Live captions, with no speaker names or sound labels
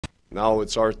Now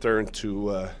it's our turn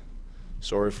to,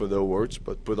 sorry for the words,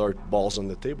 but put our balls on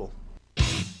the table.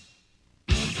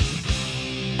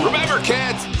 Remember,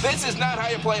 kids, this is not how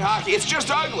you play hockey. It's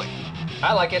just ugly.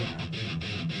 I like it.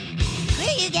 Screw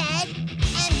you guys.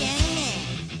 I'm going now.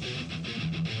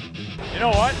 You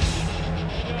know what?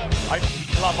 I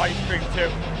love ice cream too.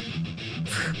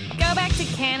 Go back to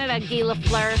Canada, Guy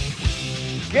Lafleur.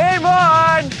 Game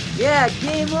on! Yeah,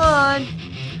 game on.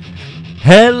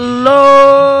 Hello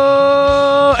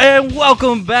and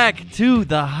welcome back to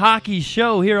the Hockey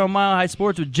Show here on Mile High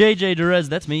Sports with JJ Jerez,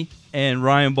 that's me, and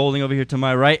Ryan Boulding over here to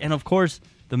my right, and of course,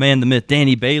 the man, the myth,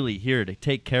 Danny Bailey here to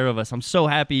take care of us. I'm so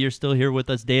happy you're still here with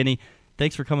us, Danny.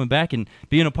 Thanks for coming back and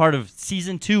being a part of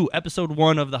Season 2, Episode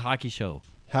 1 of the Hockey Show.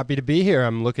 Happy to be here.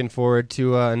 I'm looking forward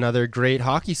to another great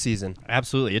hockey season.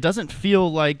 Absolutely. It doesn't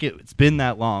feel like it's been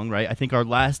that long, right? I think our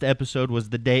last episode was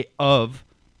the day of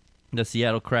the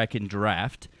Seattle Kraken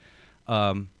draft.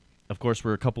 Of course,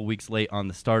 we're a couple weeks late on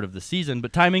the start of the season,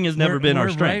 but timing has never been our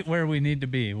strength. We're right where we need to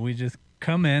be. We just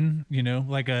come in,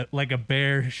 like a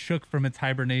bear shook from its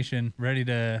hibernation, ready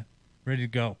to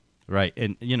go. Right,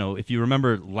 and if you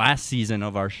remember last season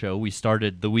of our show, we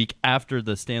started the week after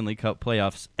the Stanley Cup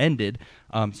playoffs ended.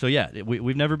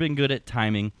 We've never been good at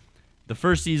timing. The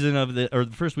first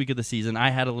week of the season,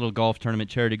 I had a little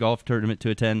charity golf tournament to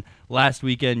attend. Last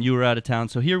weekend, you were out of town,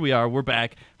 so here we are. We're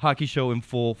back, Hockey Show in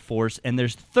full force, and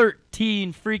there's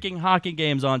 13 freaking hockey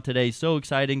games on today. So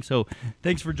exciting! So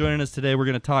thanks for joining us today. We're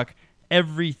going to talk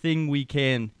everything we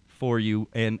can for you,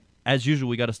 and as usual,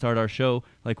 we got to start our show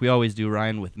like we always do,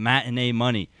 Ryan, with matinee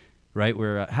money, right?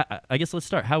 I guess let's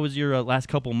start. How was your last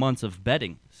couple months of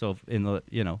betting? So in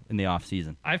the off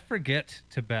season, I forget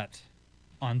to bet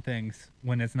on things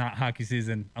when it's not hockey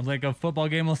season. I'm like, a football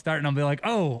game will start, and I'll be like,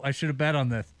 oh, I should have bet on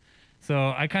this.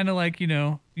 So I kind of like, you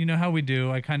know how we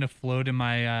do. I kind of float in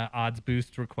my odds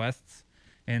boost requests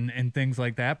and things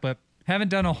like that, but haven't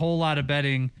done a whole lot of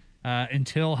betting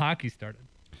until hockey started.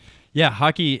 Yeah,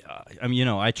 hockey,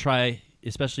 I try,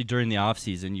 especially during the off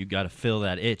season, you got to fill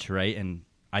that itch, right? And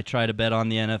I try to bet on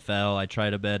the NFL, I try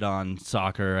to bet on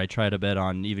soccer, I try to bet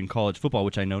on even college football,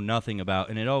 which I know nothing about,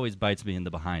 and it always bites me in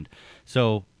the behind.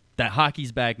 So that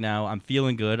hockey's back now, I'm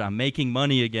feeling good, I'm making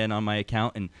money again on my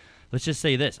account, and let's just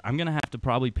say this, I'm going to have to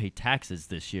probably pay taxes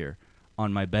this year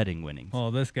on my betting winnings.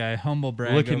 Oh, this guy, humble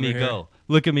brag. Look at me go.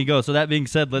 Look at me go. So that being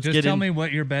said, let's just tell me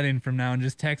what you're betting from now and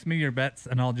just text me your bets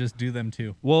and I'll just do them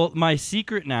too. Well, my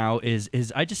secret now is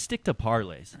I just stick to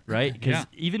parlays, right? Because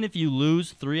even if you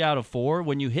lose 3 out of 4,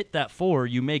 when you hit that 4,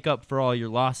 you make up for all your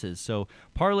losses. So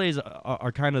parlays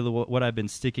are kind of what I've been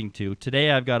sticking to. Today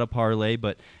I've got a parlay,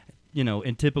 but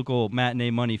in typical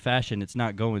matinee money fashion, it's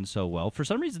not going so well. For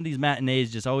some reason, these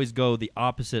matinees just always go the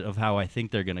opposite of how I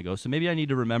think they're going to go. So maybe I need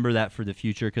to remember that for the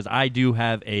future, because I do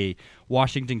have a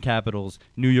Washington Capitals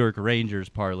New York Rangers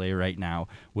parlay right now,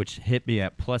 which hit me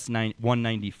at plus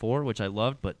 194, which I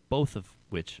loved, but both of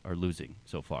which are losing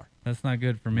so far. That's not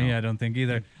good for me, I don't think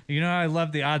either. I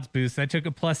love the odds boost. I took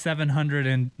a plus 700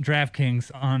 in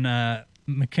DraftKings on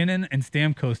McKinnon and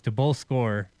Stamkos to both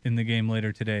score in the game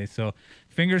later today. So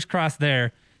fingers crossed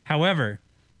there. However,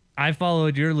 I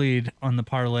followed your lead on the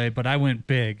parlay, but I went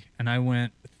big, and I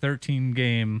went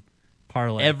 13-game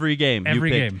parlay. Every game.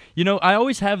 I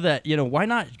always have that, why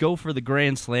not go for the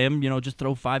grand slam, just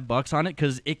throw $5 on it,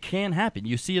 because it can happen.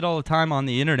 You see it all the time on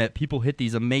the internet. People hit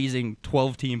these amazing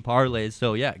 12-team parlays.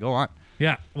 So, yeah, go on.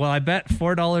 Yeah, well, I bet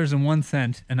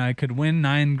 $4.01, and I could win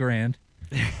 $9,000.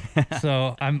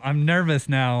 So I'm nervous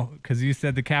now because you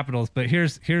said the Capitals, but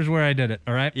here's where I did it.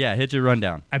 All right. Yeah, hit your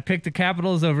rundown. I picked the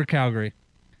Capitals over Calgary.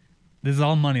 This is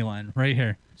all money line right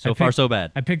here. So far, so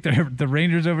bad. I picked the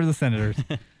Rangers over the Senators.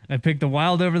 I picked the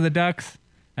Wild over the Ducks.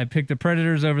 I picked the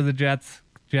Predators over the Jets.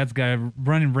 Jets guy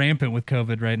running rampant with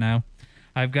COVID right now.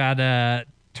 I've got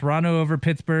Toronto over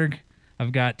Pittsburgh.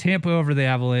 I've got Tampa over the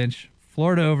Avalanche.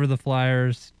 Florida over the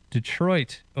Flyers.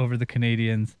 Detroit over the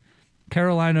Canadiens.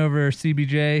 Carolina over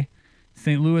CBJ,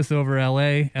 St. Louis over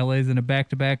LA. LA's in a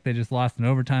back-to-back. They just lost in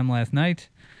overtime last night.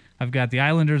 I've got the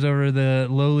Islanders over the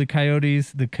lowly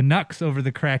Coyotes, the Canucks over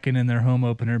the Kraken in their home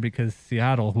opener because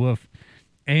Seattle, woof,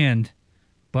 and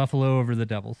Buffalo over the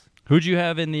Devils. Who'd you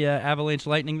have in the Avalanche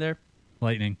Lightning there?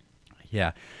 Lightning.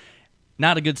 Yeah.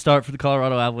 Not a good start for the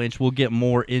Colorado Avalanche. We'll get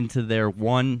more into their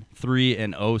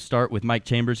 1-3-0 start with Mike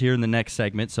Chambers here in the next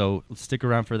segment, so stick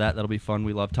around for that. That'll be fun.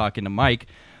 We love talking to Mike.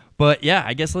 But, yeah,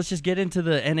 I guess let's just get into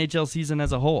the NHL season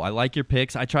as a whole. I like your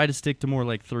picks. I try to stick to more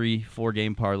like 3-4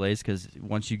 game parlays because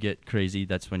once you get crazy,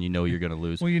 that's when you know you're going to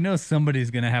lose. Well,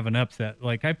 somebody's going to have an upset.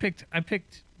 Like I picked,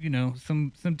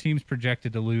 some teams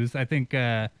projected to lose. I think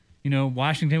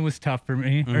Washington was tough for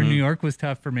me, or New York was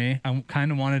tough for me. I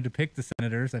kind of wanted to pick the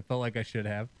Senators. I felt like I should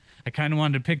have. I kind of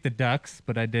wanted to pick the Ducks,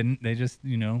 but I didn't. They just,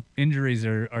 injuries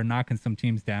are knocking some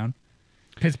teams down.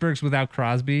 Pittsburgh's without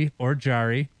Crosby or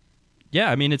Jari. Yeah,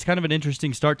 I mean, it's kind of an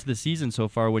interesting start to the season so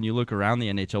far when you look around the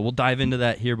NHL. We'll dive into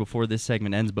that here before this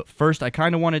segment ends. But first, I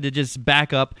kind of wanted to just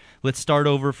back up. Let's start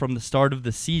over from the start of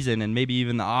the season and maybe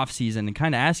even the offseason and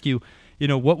kind of ask you,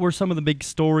 what were some of the big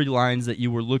storylines that you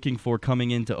were looking for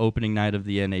coming into opening night of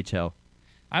the NHL?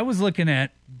 I was looking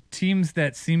at teams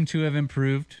that seem to have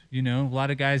improved, a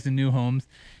lot of guys in new homes.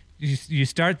 You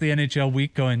start the NHL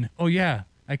week going, oh, yeah,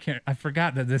 I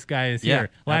forgot that this guy is here.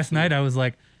 Last night I was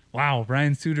like, wow,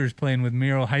 Ryan Suter's playing with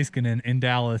Miro Heiskanen in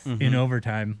Dallas in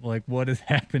overtime. Like, what is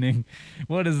happening?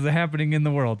 What is happening in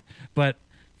the world? But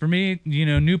for me,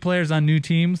 new players on new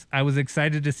teams, I was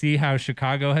excited to see how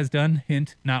Chicago has done.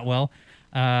 Hint, not well.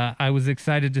 I was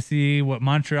excited to see what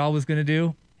Montreal was going to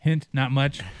do. Hint, not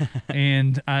much.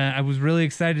 And I was really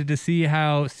excited to see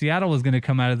how Seattle was going to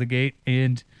come out of the gate.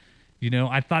 And,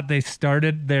 I thought they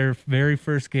started their very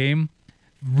first game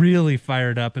really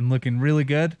fired up and looking really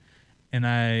good. And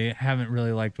I haven't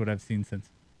really liked what I've seen since.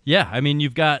 Yeah, I mean,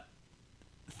 you've got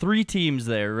 3 teams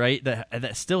there, right,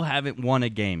 that still haven't won a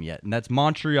game yet. And that's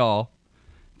Montreal,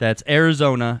 that's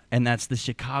Arizona, and that's the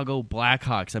Chicago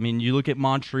Blackhawks. I mean, you look at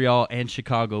Montreal and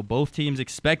Chicago, both teams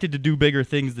expected to do bigger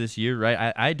things this year,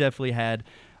 right? I definitely had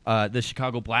the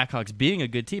Chicago Blackhawks being a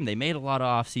good team. They made a lot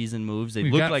of offseason moves. They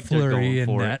look like they're going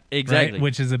for it. Exactly. Right?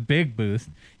 Which is a big boost.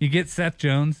 You get Seth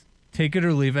Jones, take it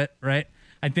or leave it, right?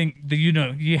 I think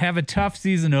you have a tough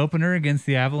season opener against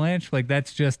the Avalanche. Like,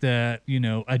 that's just a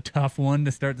tough one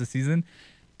to start the season.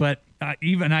 But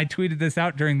even I tweeted this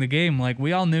out during the game. Like,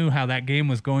 we all knew how that game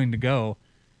was going to go,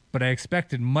 but I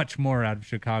expected much more out of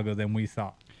Chicago than we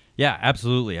saw. Yeah,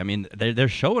 absolutely. I mean, they're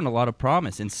showing a lot of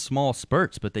promise in small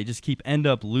spurts, but they just end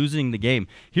up losing the game.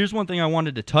 Here's one thing I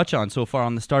wanted to touch on so far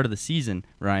on the start of the season,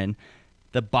 Ryan.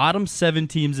 The bottom 7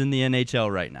 teams in the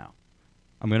NHL right now.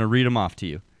 I'm going to read them off to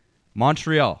you.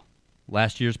 Montreal,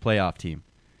 last year's playoff team.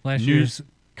 Last year's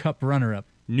cup runner-up.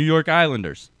 New York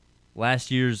Islanders,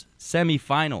 last year's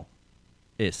semifinalist,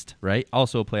 right?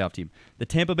 Also a playoff team. The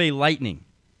Tampa Bay Lightning,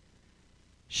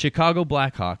 Chicago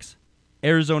Blackhawks,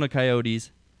 Arizona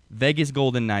Coyotes, Vegas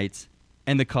Golden Knights,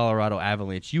 and the Colorado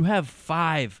Avalanche. You have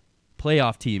 5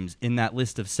 playoff teams in that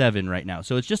list of 7 right now.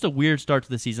 So it's just a weird start to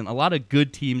the season. A lot of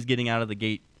good teams getting out of the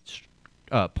gate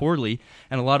poorly,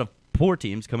 and a lot of poor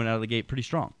teams coming out of the gate pretty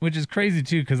strong. Which is crazy,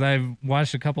 too, because I've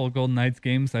watched a couple of Golden Knights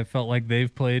games. I felt like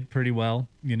they've played pretty well,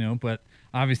 but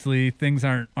obviously things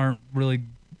aren't really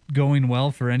going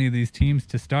well for any of these teams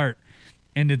to start.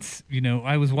 And it's,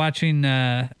 I was watching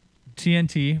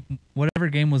TNT, whatever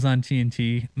game was on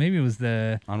TNT. Maybe it was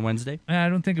on Wednesday? I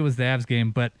don't think it was the Avs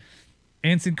game, but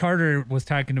Anson Carter was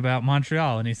talking about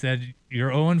Montreal, and he said,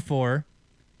 you're 0-4.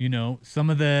 Some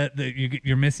of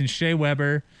you're missing Shea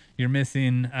Weber. You're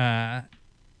missing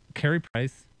Carey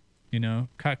Price.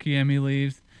 Kotkaniemi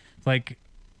leaves. It's like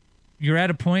you're at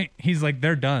a point. He's like,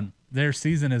 they're done. Their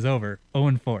season is over.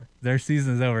 0-4. Their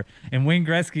season is over. And Wayne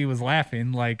Gretzky was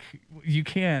laughing like, you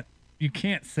can't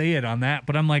say it on that.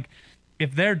 But I'm like,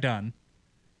 if they're done,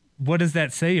 what does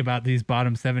that say about these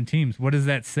bottom 7 teams? What does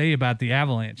that say about the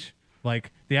Avalanche? Like,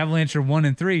 the Avalanche are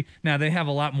 1-3. Now they have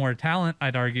a lot more talent,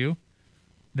 I'd argue,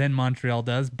 than Montreal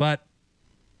does, but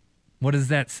what does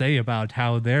that say about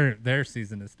how their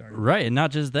season has started? Right, and not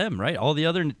just them, right? All the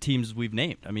other teams we've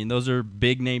named. I mean, those are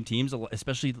big-name teams,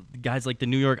 especially guys like the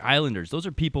New York Islanders. Those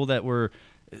are people that were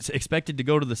expected to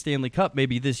go to the Stanley Cup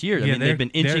maybe this year. I mean, they've been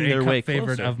inching their way closer.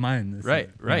 Favorite of mine this right,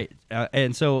 year. Right.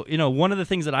 And so, one of the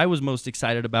things that I was most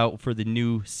excited about for the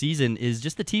new season is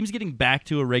just the teams getting back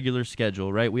to a regular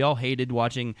schedule, right? We all hated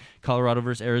watching Colorado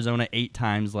versus Arizona 8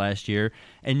 times last year,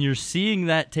 and you're seeing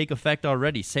that take effect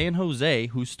already. San Jose,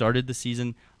 who started the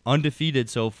season undefeated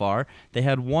so far, they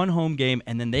had 1 home game,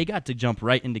 and then they got to jump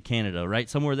right into Canada, right?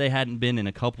 Somewhere they hadn't been in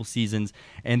a couple seasons,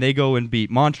 and they go and beat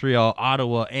Montreal,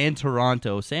 Ottawa, and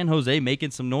Toronto. San Jose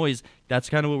making some noise. That's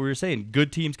kind of what we were saying.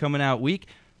 Good teams coming out weak.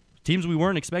 Teams we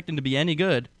weren't expecting to be any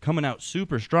good coming out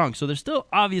super strong. So there's still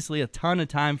obviously a ton of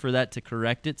time for that to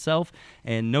correct itself,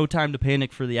 and no time to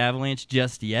panic for the Avalanche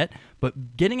just yet.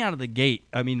 But getting out of the gate,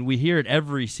 I mean, we hear it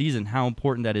every season how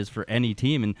important that is for any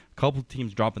team, and a couple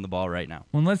teams dropping the ball right now.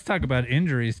 Well, let's talk about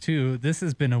injuries, too. This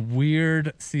has been a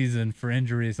weird season for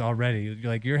injuries already.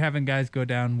 Like, you're having guys go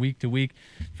down week to week.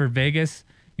 For Vegas,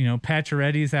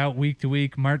 Pacioretty's out week to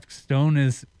week. Mark Stone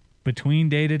is between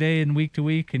day to day and week to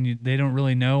week, and they don't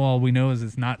really know. All we know is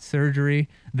it's not surgery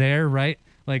there, right?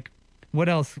 Like, what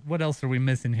else are we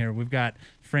missing here? We've got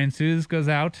Francouz goes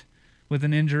out with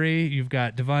an injury. You've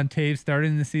got Devon Toews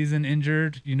starting the season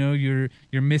injured. You know, you're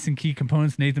missing key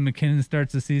components. Nathan McKinnon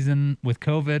starts the season with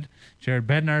COVID. Jared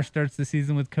Bednar starts the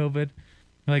season with COVID.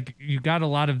 Like, you got a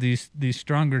lot of these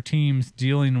stronger teams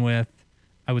dealing with,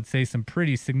 I would say, some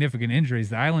pretty significant injuries.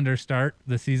 The Islanders start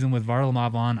the season with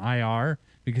Varlamov on IR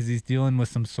because he's dealing with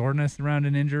some soreness around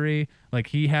an injury. Like,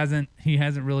 he hasn't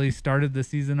really started the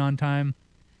season on time.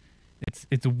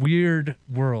 It's a weird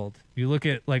world. You look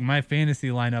at, like, my fantasy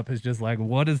lineup is just like,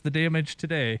 what is the damage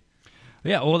today?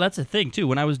 Yeah, well, that's the thing, too.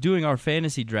 When I was doing our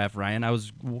fantasy draft, Ryan, I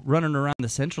was running around the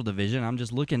Central Division. I'm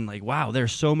just looking like, wow,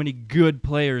 there's so many good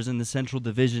players in the Central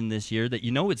Division this year that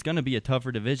you know it's going to be a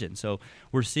tougher division. So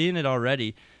we're seeing it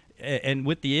already. And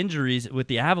with the injuries, with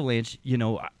the Avalanche, you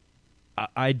know,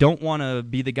 I don't want to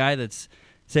be the guy that's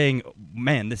saying,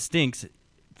 man, this stinks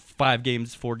 4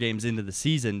 games into the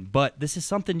season, but this is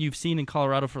something you've seen in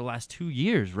Colorado for the last 2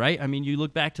 years, right? I mean, you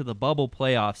look back to the bubble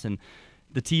playoffs, and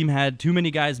the team had too many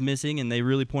guys missing, and they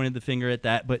really pointed the finger at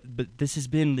that, but this has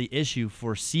been the issue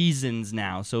for seasons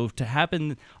now. So to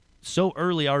happen so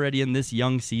early already in this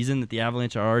young season that the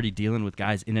Avalanche are already dealing with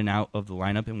guys in and out of the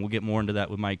lineup, and we'll get more into that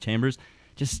with Mike Chambers,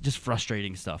 just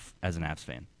frustrating stuff as an Avs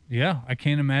fan. Yeah, I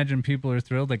can't imagine people are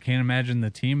thrilled. I can't imagine the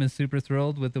team is super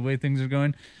thrilled with the way things are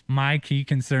going. My key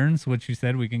concerns, which you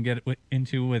said we can get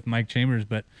into with Mike Chambers,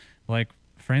 but like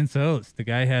Francouz, the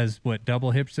guy has,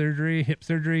 double hip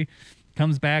surgery,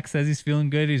 comes back, says he's feeling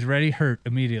good, he's ready, hurt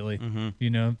immediately. Mm-hmm.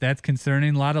 You know, that's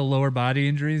concerning. A lot of lower body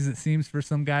injuries, it seems, for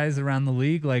some guys around the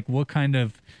league. Like, what kind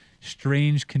of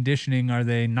strange conditioning are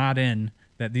they not in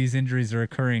that these injuries are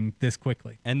occurring this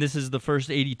quickly? And this is the first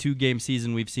 82-game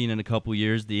season we've seen in a couple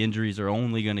years. The injuries are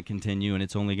only going to continue, and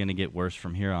it's only going to get worse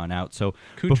from here on out. So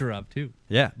Kucherov, too.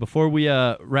 Yeah, before we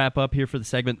wrap up here for the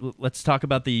segment, let's talk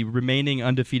about the remaining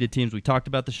undefeated teams. We talked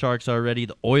about the Sharks already.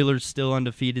 The Oilers still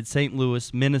undefeated. St.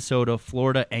 Louis, Minnesota,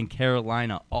 Florida, and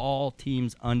Carolina, all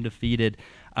teams undefeated.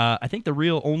 I think the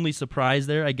real only surprise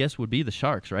there, I guess, would be the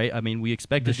Sharks, right? I mean, we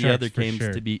expected the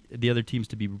other teams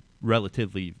to be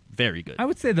relatively very good. I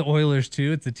would say the Oilers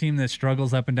too. It's a team that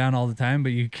struggles up and down all the time,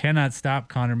 but you cannot stop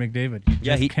Connor McDavid.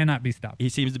 He cannot be stopped. He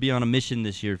seems to be on a mission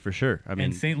this year for sure. I mean,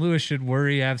 and St. Louis should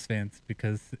worry Avs fans,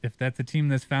 because if that's a team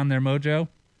that's found their mojo,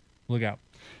 look out.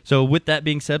 So with that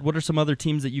being said, what are some other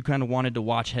teams that you kind of wanted to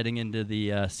watch heading into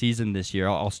the season this year?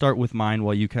 I'll start with mine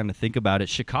while you kind of think about it.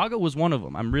 Chicago was one of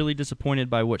them. I'm really disappointed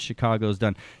by what Chicago's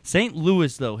done. St.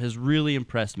 Louis, though, has really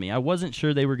impressed me. I wasn't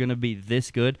sure they were going to be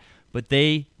this good, but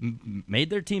they made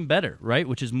their team better, right?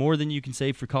 Which is more than you can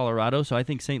say for Colorado. So I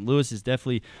think St. Louis is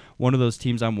definitely one of those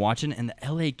teams I'm watching. And the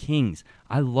LA Kings,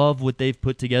 I love what they've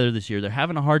put together this year. They're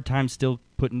having a hard time still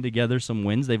putting together some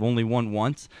wins. They've only won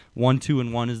once.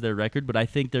 1-2-1 is their record, but I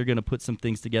think they're going to put some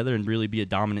things together and really be a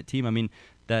dominant team. I mean,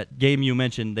 that game you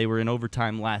mentioned, they were in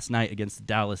overtime last night against the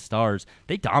Dallas Stars.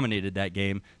 They dominated that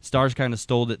game. Stars kind of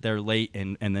stole it there late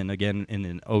and then again in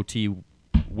an OT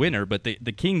winner, but the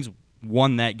Kings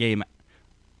won that game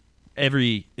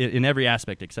in every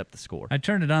aspect except the score. I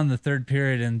turned it on the third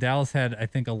period, and Dallas had, I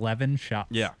think, 11 shots.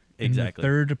 Yeah, exactly. In the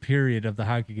third period of the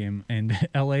hockey game, and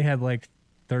LA had like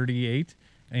 38,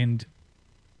 and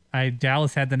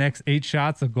Dallas had the next 8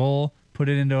 shots, a goal, put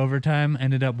it into overtime,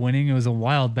 ended up winning. It was a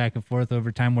wild back and forth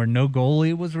overtime where no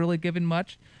goalie was really given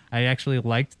much. I actually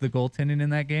liked the goaltending in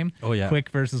that game. Oh, yeah. Quick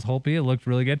versus Holtby. It looked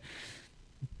really good.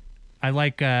 I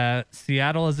like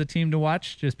Seattle as a team to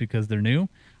watch just because they're new.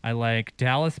 I like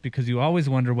Dallas because you always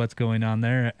wonder what's going on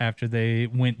there after they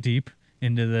went deep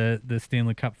into the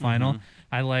Stanley Cup final. Mm-hmm.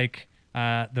 I like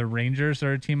the Rangers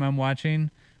are a team I'm watching.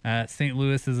 St.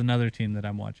 Louis is another team that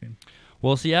I'm watching.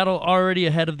 Well, Seattle already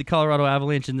ahead of the Colorado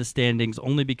Avalanche in the standings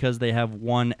only because they have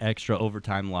one extra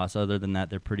overtime loss. Other than that,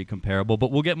 they're pretty comparable.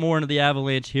 But we'll get more into the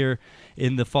Avalanche here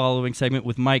in the following segment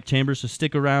with Mike Chambers, so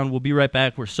stick around. We'll be right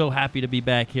back. We're so happy to be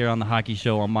back here on the Hockey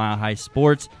Show on Mile High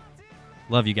Sports.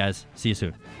 Love you guys. See you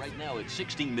soon. Right now, it's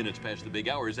 16 minutes past the big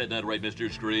hour. Is that not right,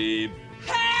 Mr. Scream?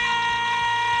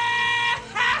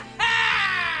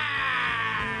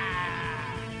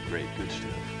 Great, good stuff.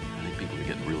 I think people are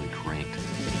getting really cranked.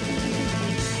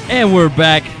 And we're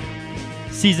back.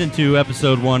 Season 2,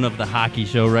 Episode 1 of the Hockey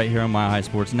Show right here on Mile High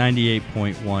Sports,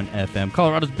 98.1 FM.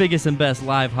 Colorado's biggest and best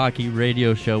live hockey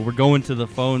radio show. We're going to the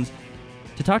phones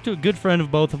to talk to a good friend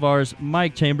of both of ours,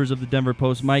 Mike Chambers of the Denver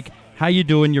Post. Mike, how you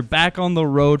doing? You're back on the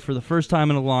road for the first time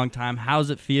in a long time. How's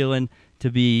it feeling to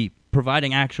be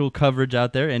providing actual coverage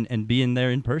out there and being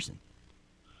there in person?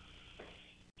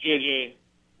 JJ,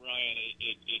 Ryan,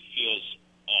 it feels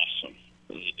awesome.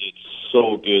 It's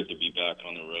so good to be back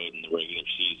on the road in the regular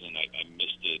season. I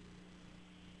missed it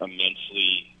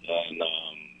immensely, and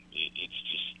it's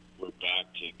just we're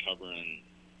back to covering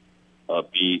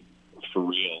beat for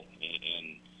real,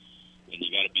 and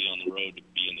you got to be on the road to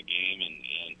be in the game, and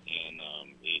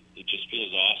it just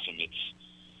feels awesome.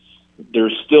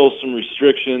 There's still some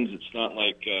restrictions. It's not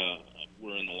like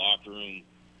we're in the locker room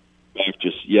back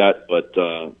just yet, but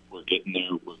we're getting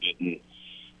there. We're getting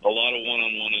a lot of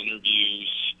one-on-one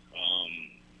interviews,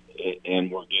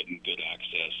 and we're getting good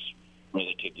access,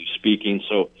 relatively speaking.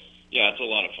 So, yeah, it's a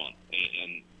lot of fun,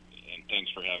 and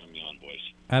thanks for having me on,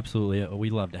 boys. Absolutely. We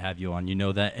love to have you on. You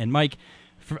know that. And, Mike,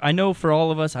 I know for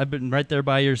all of us, I've been right there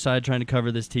by your side trying to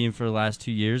cover this team for the last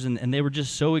 2 years, and they were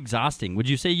just so exhausting. Would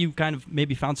you say you've kind of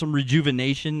maybe found some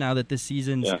rejuvenation now that this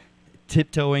season's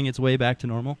tiptoeing its way back to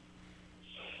normal?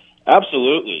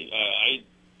 Absolutely. I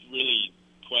really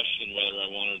questioned whether I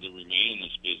wanted to remain in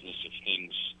this business if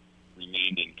things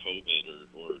remained in COVID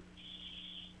or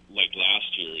like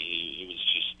last year. It was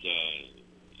just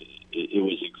it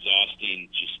was exhausting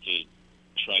just to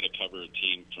try to cover a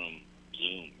team from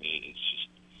Zoom.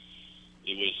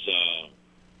 It was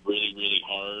really, really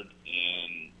hard,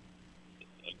 and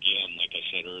again, like I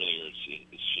said earlier,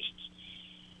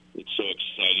 it's so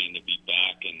exciting to be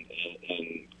back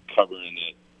and covering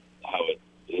it how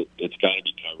it's got to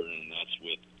be covered, and that's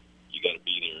with you got to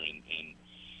be there, and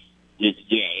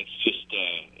it's just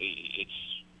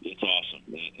it's awesome,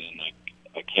 and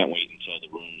I can't wait until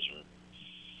the rooms are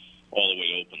all the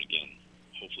way open again.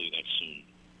 Hopefully that's soon.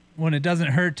 When it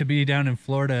doesn't hurt to be down in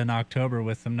Florida in October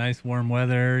with some nice warm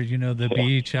weather, the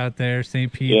beach out there,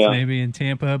 St. Pete's, maybe in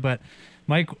Tampa. But,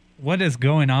 Mike, what is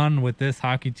going on with this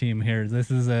hockey team here? This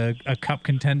is a cup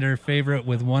contender favorite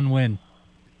with one win.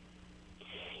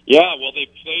 Yeah, well, they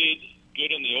played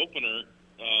good in the opener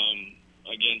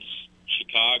against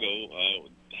Chicago.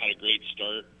 Had a great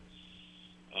start.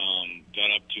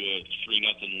 Got up to a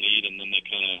 3-0 lead, and then they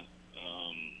kind of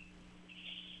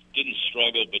didn't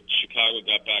struggle, but Chicago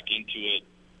got back into it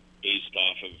based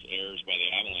off of errors by the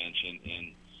Avalanche,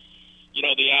 and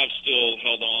the Avs still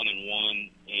held on and won,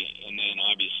 and then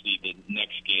obviously the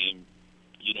next game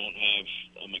you don't have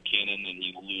a McKinnon and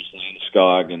you lose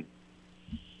Landeskog, and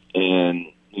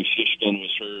Shishkin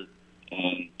was hurt,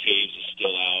 and Taves is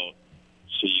still out,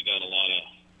 so you got a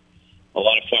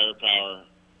lot of firepower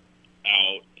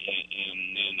out,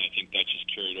 and then I think that just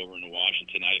carried over into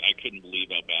Washington. I couldn't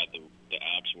believe how bad the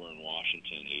Avs were in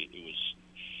Washington.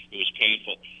 It was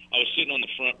painful. I was sitting on the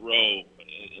front row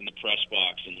in the press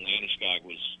box, and Landeskog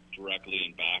was directly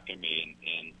in back of me,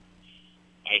 and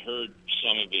I heard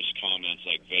some of his comments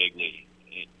like vaguely,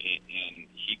 and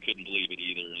he couldn't believe it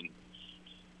either. And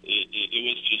it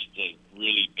was just a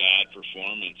really bad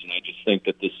performance, and I just think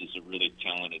that this is a really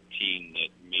talented team that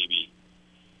maybe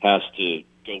has to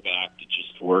go back to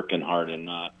just working hard and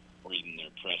not reading their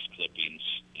press clippings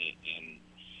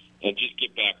and just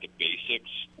get back to basics.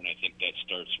 And I think that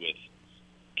starts with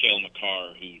Cale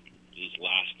Makar, who is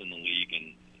last in the league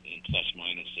in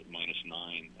plus-minus at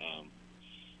 -9.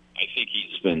 I think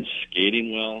he's been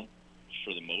skating well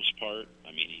for the most part.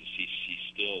 I mean, he's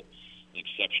still an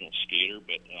exceptional skater,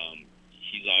 but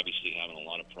he's obviously having a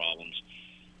lot of problems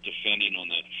defending on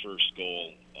that first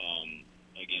goal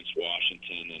against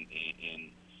Washington,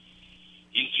 and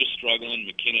he's just struggling.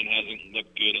 McKinnon hasn't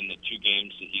looked good in the 2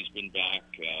 games that he's been back.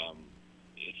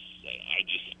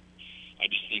 I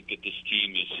just think that this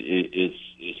team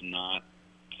is not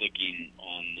clicking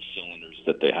on the cylinders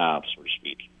that they have, so to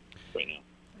speak, right now.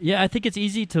 Yeah, I think it's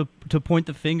easy to point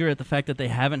the finger at the fact that they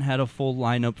haven't had a full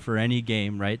lineup for any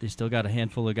game, right? They still got a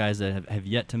handful of guys that have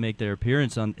yet to make their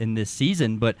appearance in this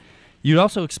season, but you'd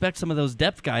also expect some of those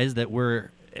depth guys that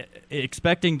were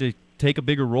expecting to take a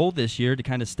bigger role this year to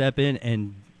kind of step in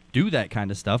and do that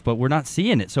kind of stuff, but we're not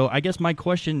seeing it. So I guess my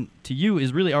question to you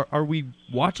is really, are we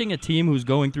watching a team who's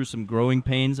going through some growing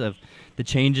pains of the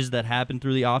changes that happened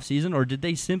through the offseason, or did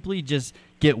they simply just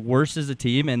get worse as a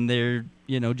team and they're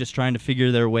just trying to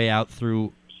figure their way out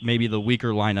through maybe the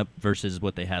weaker lineup versus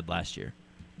what they had last year?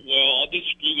 Well, I'll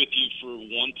disagree with you for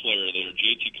one player there.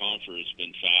 JT Compher has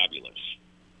been fabulous.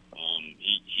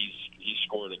 He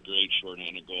scored a great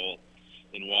shorthanded goal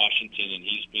in Washington, and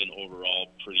he's been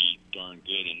overall pretty darn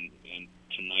good, and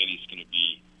tonight he's going to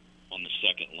be on the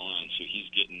second line, so he's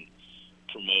getting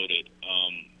promoted.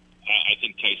 I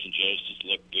think Tyson Jost has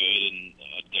looked good in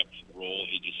a depth role.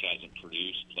 He just hasn't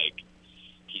produced like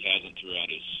he hasn't throughout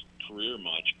his career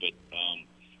much, but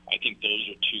I think those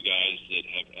are 2 guys that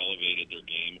have elevated their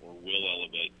game or will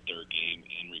elevate their game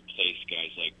and replace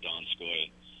guys like Donskoy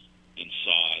and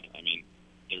Saad. I mean,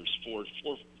 there's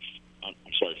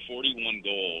 41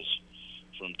 goals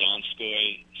from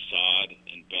Donskoy, Saad,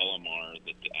 and Bellemare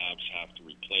that the Avs have to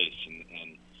replace,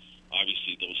 and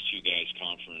obviously those 2 guys,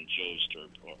 Compher and Jost,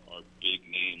 are big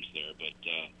names there. But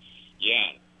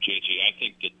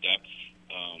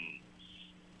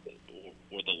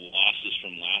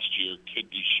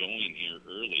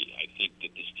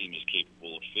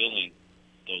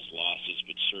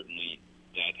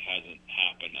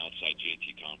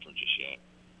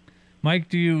Mike,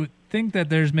 do you think that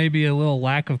there's maybe a little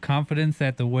lack of confidence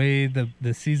at the way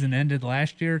the season ended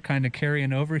last year kind of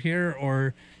carrying over here,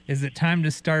 or is it time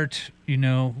to start,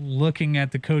 looking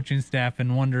at the coaching staff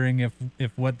and wondering if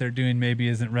what they're doing maybe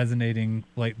isn't resonating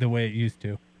like the way it used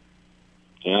to?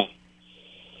 Yeah.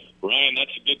 Ryan,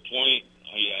 that's a good point.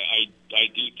 I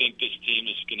do think this team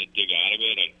is going to dig out of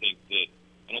it.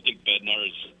 I don't think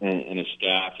Bednar's and his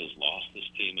staff has lost this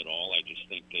team at all. I just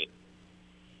think that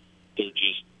they're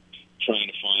just trying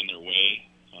to find their way.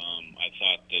 I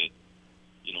thought that,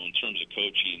 in terms of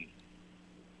coaching,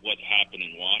 what happened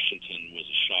in Washington was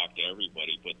a shock to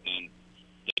everybody, but then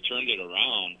they turned it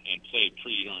around and played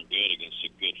pretty darn good against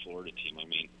a good Florida team. I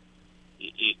mean,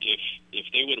 if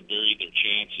they would have buried their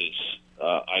chances,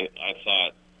 I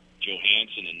thought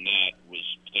Johansson and net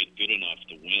played good enough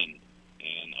to win,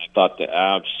 and I thought the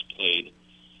Avs played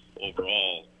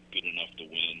overall good enough to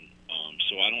win.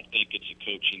 So I don't think it's a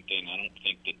coaching thing. I don't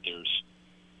think that there's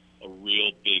a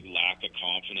real big lack of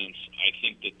confidence. I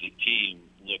think that the team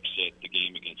looks at the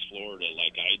game against Florida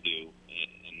like I do,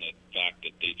 and the fact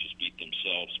that they just beat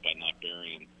themselves by not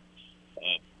burying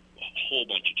a whole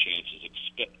bunch of chances,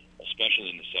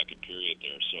 especially in the second period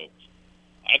there. So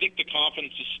I think the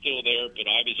confidence is still there, but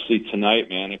obviously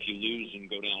tonight, man, if you lose and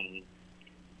go down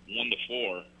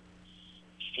 1-4,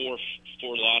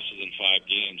 four losses in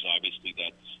 5 games, obviously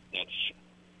that's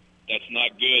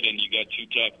not good. And you got three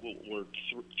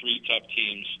tough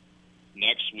teams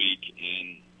next week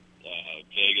in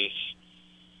Vegas,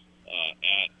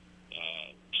 at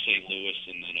St. Louis,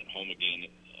 and then at home again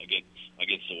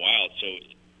against the Wild. So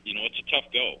it's a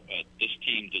tough go. This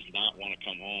team does not want to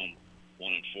come home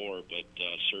 1-4, but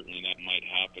certainly that might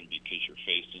happen because you're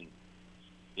facing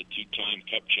the 2-time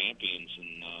Cup champions,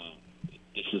 and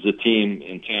this is a team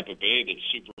in Tampa Bay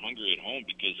that's super hungry at home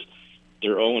because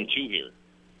they're 0-2 here.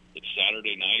 It's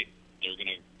Saturday night. They're going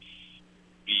to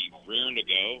be raring to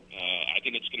go. I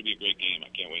think it's going to be a great game. I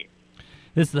can't wait.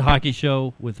 This is the Hockey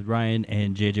Show with Ryan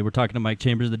and JJ. We're talking to Mike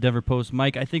Chambers of the Denver Post.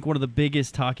 Mike, I think one of the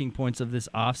biggest talking points of this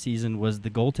offseason was the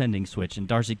goaltending switch and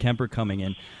Darcy Kemper coming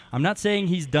in. I'm not saying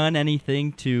he's done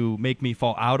anything to make me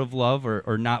fall out of love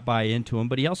or not buy into him,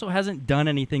 but he also hasn't done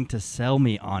anything to sell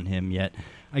me on him yet.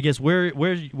 I guess where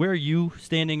are you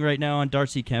standing right now on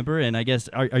Darcy Kemper? And I guess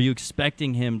are you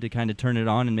expecting him to kind of turn it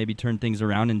on and maybe turn things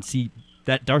around and see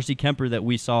that Darcy Kemper that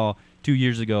we saw 2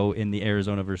 years ago in the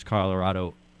Arizona versus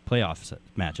Colorado playoff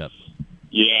matchup?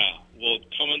 Yeah, well,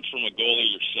 coming from a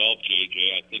goalie yourself,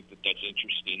 JJ, I think that's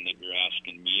interesting that you're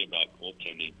asking me about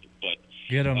goaltending. But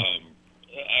get him. I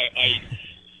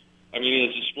mean,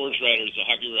 as a sports writer, as a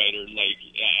hockey writer,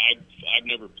 I've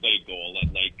never played goal.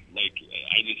 I'm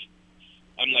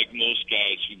like most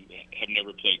guys who have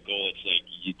never played goal. It's like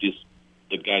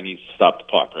the guy needs to stop the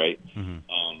puck, right? Mm-hmm.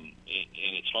 And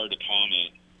it's hard to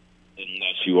comment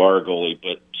unless you are a goalie,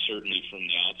 but certainly from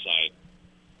the outside,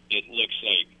 it looks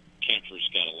like Kemper's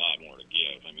got a lot more to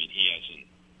give. I mean, he hasn't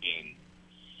been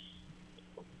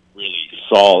really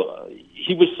solid.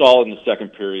 He was solid in the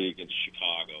second period against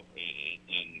Chicago and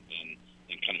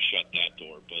kind of shut that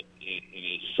door. But in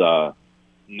his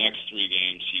next 3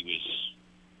 games, he was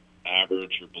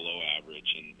average or below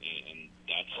average, and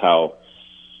that's how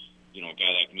a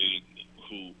guy like me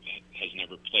who has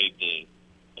never played the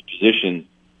position,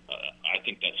 I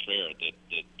think that's fair that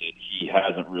he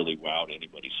hasn't really wowed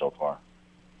anybody so far.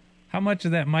 How much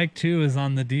of that, Mike, too, is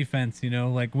on the defense?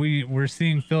 We're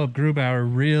seeing Philip Grubauer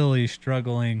really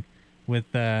struggling with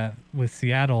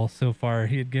Seattle so far.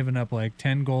 He had given up like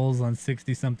 10 goals on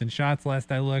 60-something shots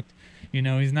last I looked.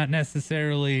 He's not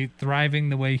necessarily thriving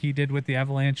the way he did with the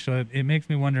Avalanche, so it makes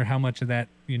me wonder how much of that,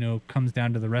 comes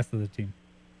down to the rest of the team.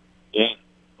 Yeah,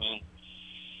 well,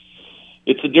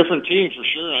 it's a different team for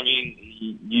sure. I mean,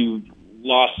 you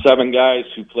lost 7 guys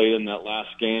who played in that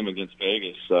last game against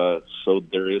Vegas, so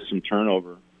there is some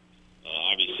turnover.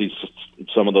 Obviously,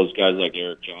 some of those guys like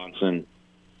Eric Johnson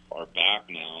are back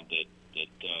now that they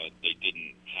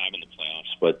didn't have in the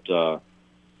playoffs, but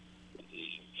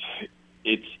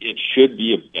it should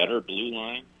be a better blue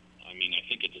line. I mean, I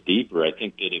think it's deeper. I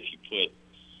think that if you put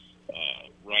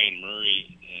Ryan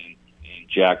Murray and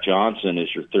Jack Johnson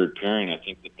as your third pairing, I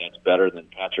think that's better than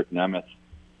Patrick Nemeth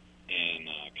and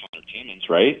Connor Timmins,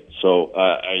 right? So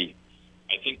I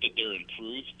think that they're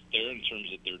improved there in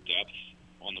terms of their depth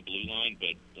on the blue line,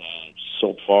 but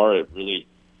so far it really,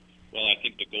 I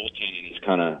think the goaltending has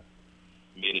kind of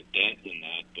made a dent in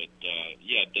that. But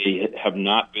yeah, they have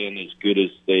not been as good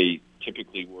as they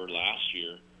typically were last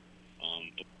year.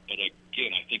 But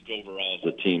again, I think overall as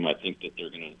a team, I think that they're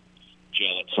going to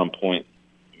gel at some point,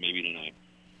 maybe tonight.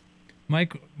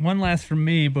 Mike, one last from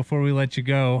me before we let you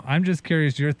go. I'm just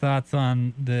curious your thoughts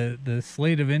on the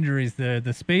slate of injuries,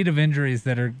 the spate of injuries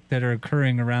that are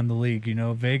occurring around the league. You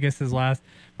know, Vegas has lost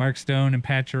Mark Stone and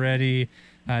Pacioretty.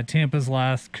 Tampa's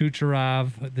lost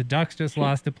Kucherov. The Ducks just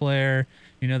lost a player.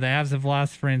 You know, the Avs have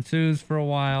lost Francouz for a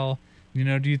while. You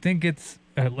know, do you think it's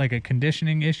like a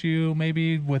conditioning issue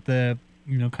maybe with the,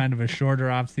 you know, kind of a shorter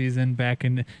off season back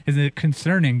in? Is it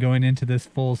concerning going into this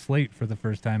full slate for the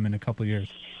first time in a couple of years?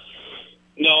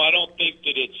 No, I don't think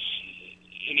that it's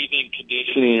anything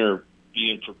conditioning or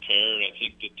being prepared. I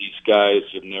think that these guys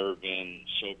have never been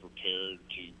so prepared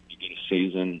to begin a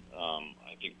season.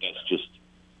 I think that's just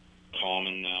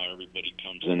common now. Everybody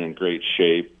comes in great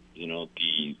shape. You know,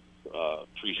 the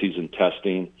preseason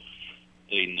testing,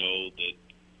 they know that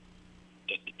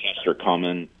the tests are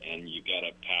coming, and you got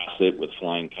to pass it with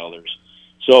flying colors.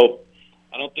 So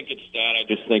I don't think it's that. I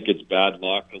just think it's bad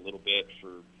luck a little bit for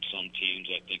some teams.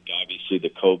 I think obviously the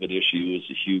COVID issue is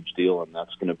a huge deal, and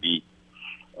that's going to be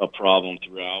a problem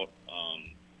throughout.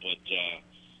 But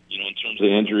you know, in terms of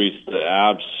injuries, the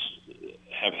Avs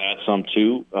have had some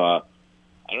too. I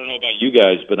don't know about you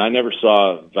guys, but I never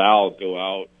saw Val go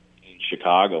out in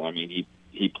Chicago. I mean,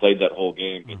 he played that whole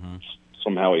game, but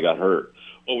somehow he got hurt.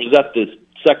 Or was that the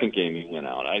second game he went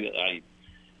out? I don't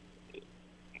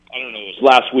know. It was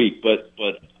last week, but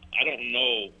I don't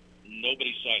know.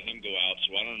 Nobody saw him go out,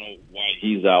 so I don't know why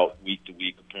he's out week to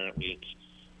week. Apparently it's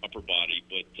upper body,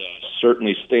 but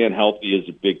certainly staying healthy is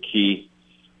a big key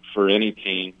for any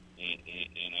team,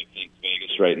 and I think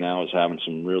Vegas right now is having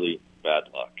some really bad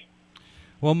luck.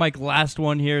 Well, Mike, last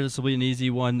one here. This will be an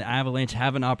easy one. The Avalanche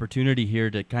have an opportunity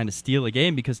here to kind of steal a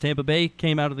game because Tampa Bay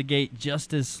came out of the gate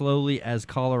just as slowly as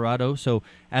Colorado. So,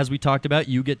 as we talked about,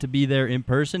 you get to be there in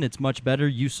person. It's much better.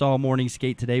 You saw morning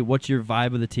skate today. What's your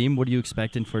vibe of the team? What are you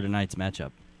expecting for tonight's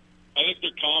matchup? I think they're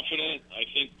confident. I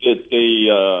think that they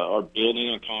are building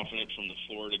on confidence from the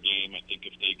Florida game. I think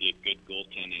if they get good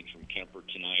goaltending from Kemper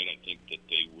tonight, I think that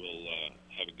they will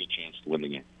have a good chance to win the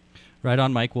game. Right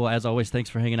on, Mike. Well, as always, thanks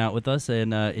for hanging out with us,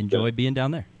 and enjoy being down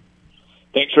there.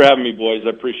 Thanks for having me, boys. I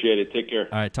appreciate it. Take care.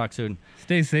 All right, talk soon.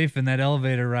 Stay safe in that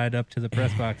elevator ride up to the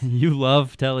press box. You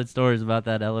love telling stories about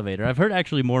that elevator. I've heard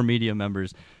actually more media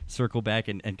members circle back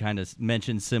and kind of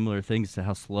mention similar things to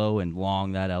how slow and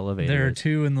long that elevator is. There are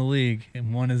two in the league,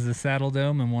 and one is the Saddle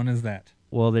Dome, and one is that.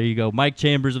 Well, there you go. Mike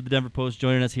Chambers of the Denver Post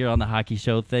joining us here on the Hockey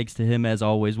Show. Thanks to him, as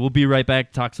always. We'll be right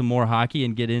back to talk some more hockey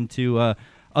and get into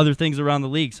other things around the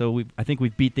league. So I think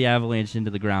we've beat the Avalanche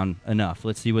into the ground enough.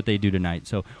 Let's see what they do tonight.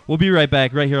 So we'll be right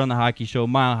back right here on the Hockey Show,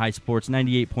 Mile High Sports,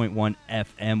 98.1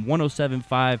 FM,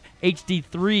 107.5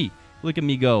 HD3. Look at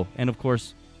me go. And, of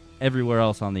course, everywhere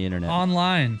else on the internet.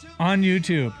 Online, on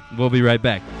YouTube. We'll be right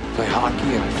back. Play hockey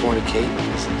and fornicate.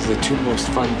 It's the two most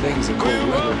fun things in cold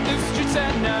weather.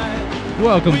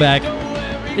 Welcome back.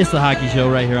 It's the Hockey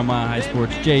Show right here on Mile High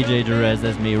Sports. JJ Jerez,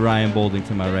 that's me. Ryan Boulding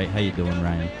to my right. How you doing,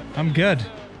 Ryan? I'm good.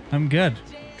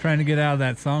 Trying to get out of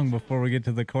that song before we get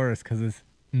to the chorus because it's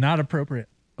not appropriate.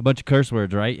 A bunch of curse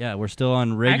words, right? Yeah, we're still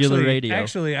on regular radio.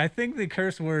 Actually, I think the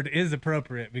curse word is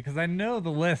appropriate because I know the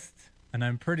list, and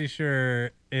I'm pretty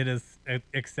sure it is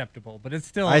acceptable, but it's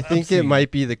still I think obscene. it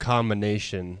might be the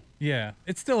combination. Yeah,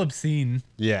 it's still obscene.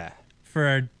 Yeah.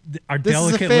 For our this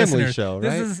delicate is a family listeners.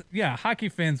 show, right? Hockey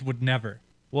fans would never.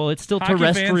 Well, it's still Hockey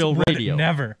terrestrial fans radio. Would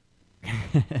never.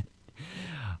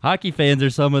 Hockey fans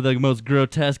are some of the most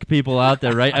grotesque people out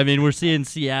there, right? I mean, we're seeing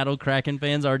Seattle Kraken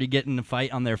fans already getting a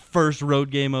fight on their first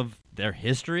road game of their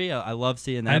history. I love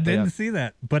seeing that. I didn't see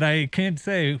that, but I can't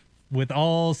say with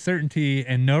all certainty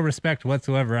and no respect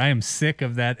whatsoever, I am sick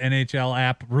of that NHL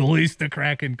app release the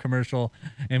Kraken commercial,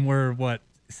 and we're,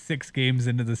 6 games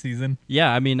into the season?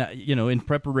 Yeah, I mean, in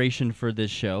preparation for this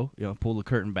show, pull the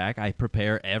curtain back, I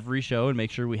prepare every show and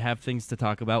make sure we have things to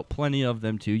talk about, plenty of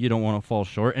them too. You don't want to fall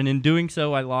short. And in doing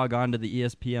so, I log on to the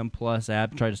ESPN Plus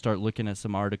app, try to start looking at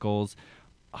some articles,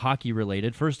 hockey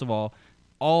related. First of all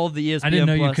the ESPN Plus. I didn't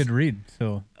know you could read,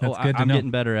 so that's good to know. I'm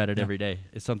getting better at it every day.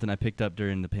 It's something I picked up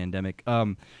during the pandemic.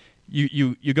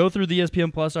 You go through the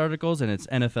ESPN Plus articles, and it's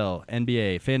NFL,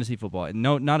 NBA, fantasy football.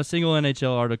 No, not a single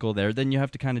NHL article there. Then you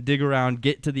have to kind of dig around,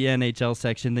 get to the NHL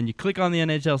section. Then you click on the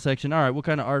NHL section. All right, what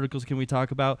kind of articles can we talk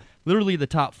about? Literally the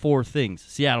top 4 things.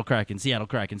 Seattle Kraken, Seattle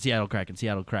Kraken, Seattle Kraken,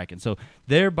 Seattle Kraken. So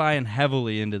they're buying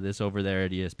heavily into this over there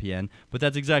at ESPN. But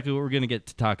that's exactly what we're going to get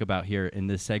to talk about here in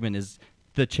this segment is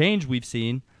the change we've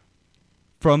seen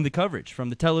from the coverage, from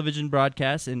the television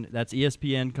broadcast. And that's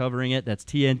ESPN covering it. That's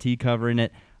TNT covering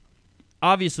it.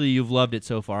 Obviously, you've loved it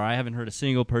so far. I haven't heard a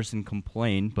single person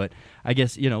complain, but I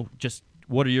guess, just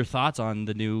what are your thoughts on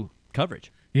the new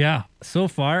coverage? Yeah, so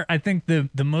far, I think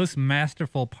the most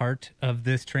masterful part of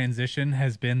this transition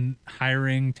has been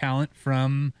hiring talent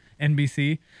from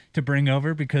NBC to bring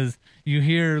over, because you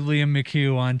hear Liam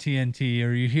McHugh on TNT,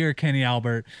 or you hear Kenny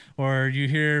Albert, or you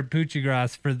hear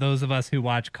Buccigross. For those of us who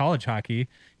watch college hockey,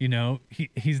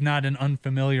 he's not an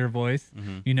unfamiliar voice,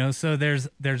 so there's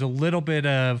a little bit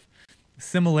of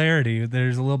similarity.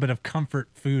 There's a little bit of comfort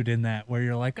food in that, where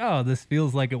you're like, oh, this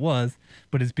feels like it was,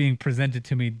 but it's being presented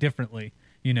to me differently.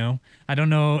 I don't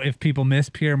know if people miss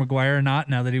Pierre Maguire or not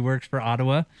now that he works for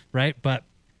Ottawa, right? But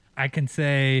I can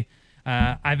say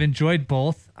I've enjoyed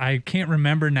both. I can't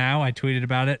remember now. I tweeted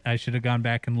about it. I should have gone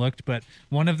back and looked, but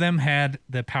one of them had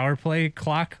the power play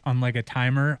clock on like a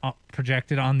timer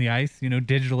projected on the ice,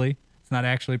 digitally. It's not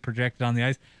actually projected on the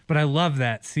ice, but I love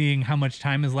that, seeing how much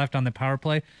time is left on the power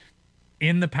play.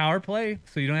 In the power play,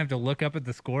 so you don't have to look up at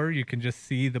the score. You can just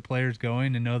see the players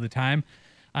going and know the time.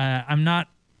 I'm not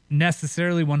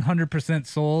necessarily 100%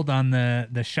 sold on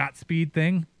the shot speed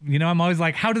thing. I'm always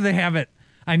like, how do they have it?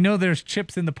 I know there's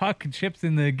chips in the puck and chips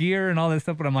in the gear and all that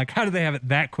stuff, but I'm like, how do they have it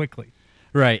that quickly?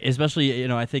 Right,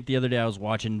 especially, I think the other day I was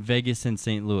watching Vegas and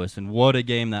St. Louis, and what a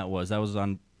game that was. That was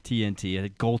on TNT, a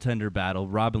goaltender battle.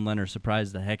 Robin Lehner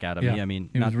surprised the heck out of me. I mean,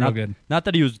 he was real good. Not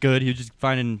that he was good. He was just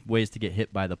finding ways to get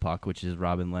hit by the puck, which is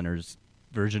Robin Lehner's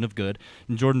version of good.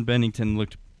 And Jordan Bennington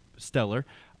looked stellar.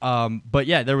 But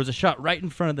yeah, there was a shot right in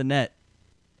front of the net,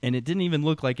 and it didn't even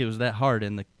look like it was that hard.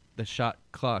 And the shot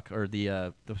clock, or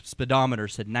the speedometer,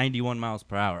 said 91 miles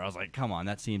per hour. I was like, come on,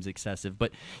 that seems excessive.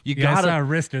 But you gotta. I saw a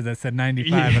wrister that said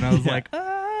 95, and I was like,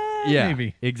 yeah,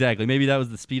 maybe. Exactly. Maybe that was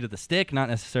the speed of the stick, not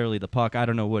necessarily the puck. I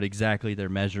don't know what exactly they're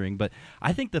measuring, but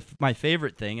I think my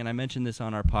favorite thing, and I mentioned this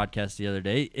on our podcast the other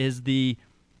day, is the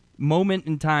moment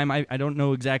in time. I don't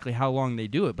know exactly how long they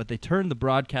do it, but they turn the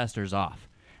broadcasters off,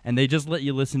 and they just let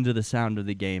you listen to the sound of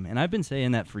the game. And I've been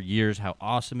saying that for years, how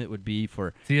awesome it would be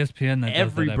for ESPN that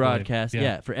every does that, broadcast.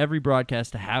 Yeah, for every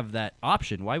broadcast to have that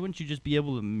option. Why wouldn't you just be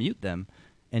able to mute them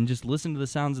and just listen to the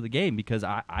sounds of the game? Because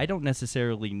I don't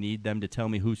necessarily need them to tell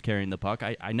me who's carrying the puck.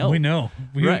 I know. We know.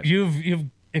 Right. You've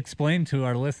explained to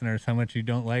our listeners how much you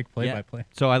don't like play-by-play.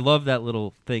 So I love that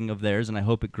little thing of theirs, and I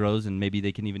hope it grows, and maybe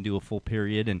they can even do a full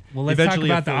period. And well, let's talk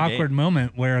about the awkward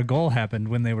moment where a goal happened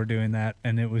when they were doing that,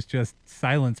 and it was just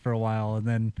silence for a while, and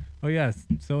then, oh yes,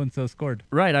 so-and-so scored.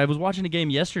 Right. I was watching a game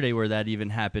yesterday where that even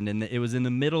happened, and it was in the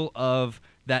middle of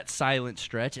that silent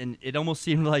stretch, and it almost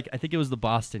seemed like, I think it was the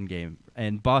Boston game,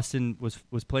 and Boston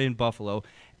was playing Buffalo,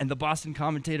 and the Boston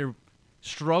commentator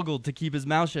struggled to keep his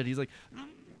mouth shut. He's like,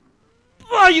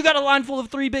 oh, you got a line full of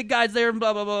three big guys there, and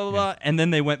blah, blah, blah, blah, blah. And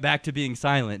then they went back to being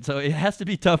silent. So it has to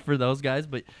be tough for those guys,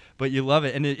 but you love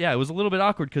it. And it was a little bit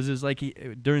awkward because it was like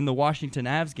during the Washington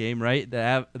Avs game, right?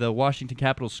 The Washington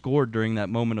Capitals scored during that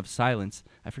moment of silence.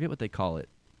 I forget what they call it.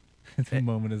 The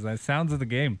moment is that. Sounds of the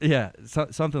game. Yeah,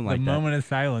 something like that. The moment of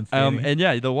silence. And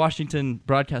yeah, the Washington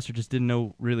broadcaster just didn't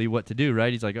know really what to do,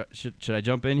 right? He's like, should I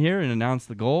jump in here and announce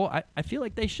the goal? I feel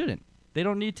like they shouldn't. They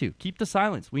don't need to. Keep the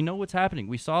silence. We know what's happening.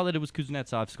 We saw that it was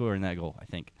Kuznetsov scoring that goal, I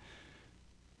think.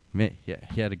 Yeah,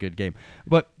 he had a good game.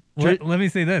 But let me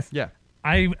say this. Yeah.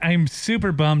 I'm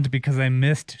super bummed because I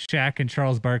missed Shaq and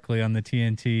Charles Barkley on the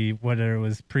TNT, whether it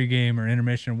was pregame or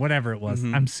intermission, whatever it was.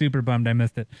 Mm-hmm. I'm super bummed I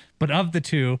missed it. But of the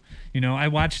two, I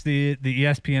watched the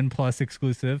ESPN Plus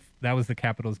exclusive. That was the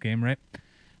Capitals game, right?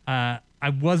 I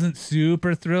wasn't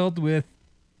super thrilled with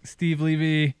Steve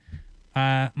Levy,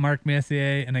 Mark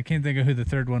Messier, and I can't think of who the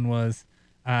third one was.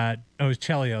 It was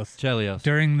Chelios.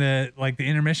 During the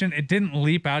intermission, it didn't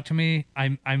leap out to me.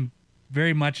 I'm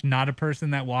very much not a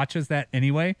person that watches that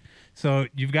anyway. So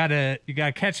you gotta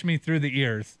catch me through the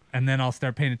ears, and then I'll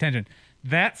start paying attention.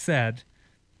 That said,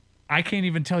 I can't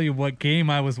even tell you what game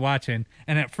I was watching.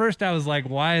 And at first I was like,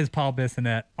 why is Paul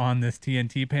Bissonnette on this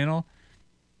TNT panel?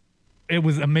 It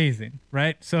was amazing,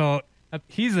 right? So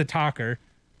he's a talker,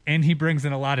 and he brings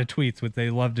in a lot of tweets, which they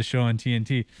love to show on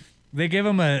TNT. They give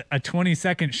him a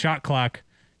 20-second shot clock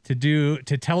to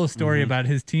tell a story about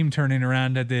his team turning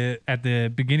around at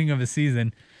the beginning of a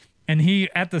season. And he,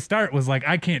 at the start, was like,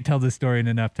 I can't tell this story in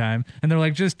enough time. And they're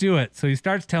like, just do it. So he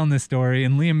starts telling this story,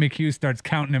 and Liam McHugh starts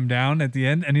counting him down at the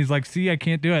end. And he's like, see, I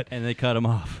can't do it. And they cut him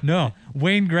off. No.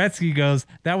 Wayne Gretzky goes,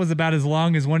 that was about as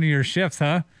long as one of your shifts,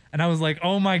 huh? And I was like,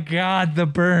 oh, my God, the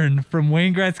burn from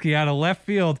Wayne Gretzky out of left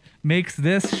field makes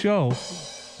this show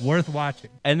worth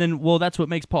watching. And then, well, that's what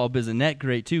makes Paul Bissonnette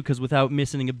great, too, because without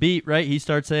missing a beat, right, he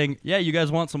starts saying, yeah, you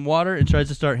guys want some water, and tries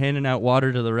to start handing out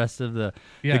water to the rest of the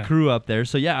crew up there.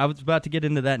 So, yeah, I was about to get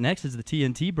into that next, is the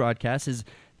TNT broadcast, is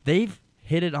they've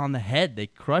hit it on the head. They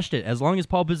crushed it. As long as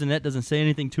Paul Bissonnette doesn't say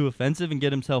anything too offensive and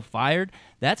get himself fired,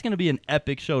 that's going to be an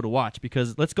epic show to watch.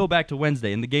 Because let's go back to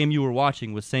Wednesday, and the game you were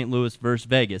watching was St. Louis versus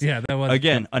Vegas. Yeah, that was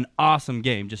again an awesome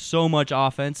game. Just so much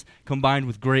offense combined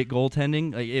with great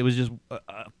goaltending. It was just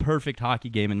a perfect hockey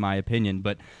game in my opinion.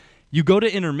 But you go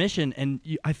to intermission, and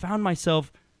I found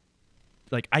myself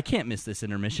like, I can't miss this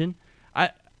intermission.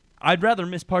 I'd rather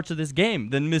miss parts of this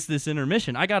game than miss this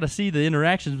intermission. I got to see the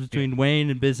interactions between Wayne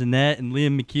and Bissonnette and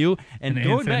Liam McHugh. And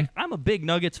going back, I'm a big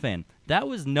Nuggets fan. That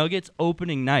was Nuggets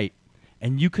opening night,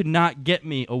 and you could not get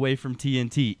me away from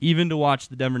TNT, even to watch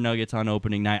the Denver Nuggets on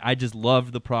opening night. I just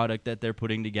love the product that they're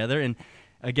putting together. And,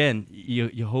 again,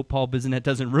 you hope Paul Bissonnette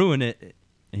doesn't ruin it.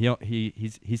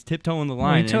 He's tiptoeing the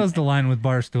line. Well, he chose the line with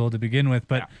Barstool to begin with.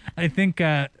 But I think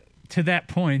to that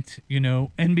point,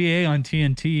 NBA on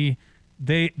TNT –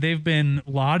 They've been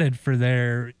lauded for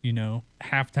their,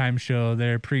 halftime show,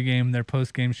 their pregame, their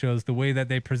postgame shows, the way that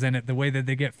they present it, the way that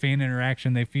they get fan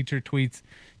interaction, they feature tweets,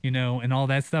 and all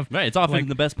that stuff. Right, it's often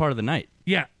the best part of the night.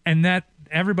 Yeah, and that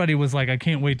everybody was like, I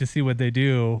can't wait to see what they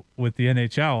do with the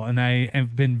NHL, and I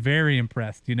have been very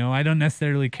impressed. I don't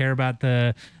necessarily care about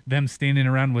them standing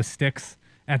around with sticks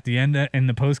at the end in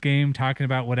the postgame talking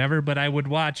about whatever, but I would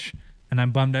watch. And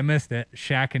I'm bummed I missed it.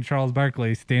 Shaq and Charles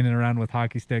Barkley standing around with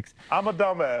hockey sticks. I'm a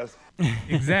dumbass.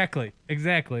 Exactly.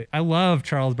 I love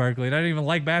Charles Barkley. I don't even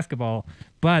like basketball.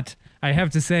 But I have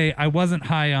to say, I wasn't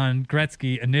high on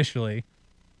Gretzky initially.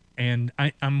 And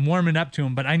I'm warming up to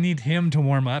him, but I need him to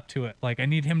warm up to it. Like, I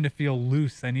need him to feel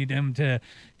loose. I need him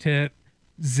to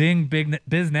zing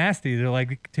biz nasty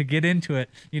to get into it.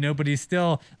 But he's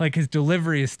still, his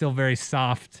delivery is still very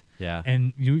soft. Yeah.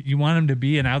 And you want him to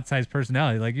be an outsized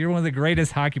personality. Like, you're one of the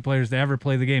greatest hockey players to ever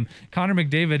play the game. Connor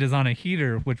McDavid is on a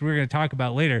heater, which we're going to talk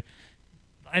about later.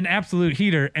 An absolute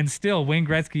heater, and still Wayne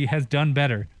Gretzky has done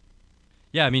better.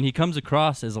 Yeah, I mean, he comes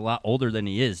across as a lot older than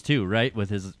he is, too, right?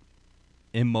 With his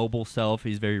immobile self,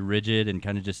 he's very rigid and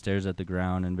kind of just stares at the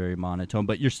ground and very monotone.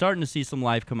 But you're starting to see some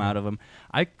life come out of him.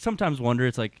 I sometimes wonder,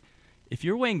 it's like, if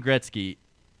you're Wayne Gretzky,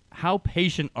 how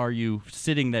patient are you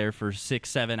sitting there for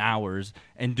 6-7 hours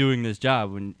and doing this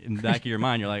job when in the back of your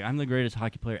mind you're like, I'm the greatest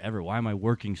hockey player ever. Why am I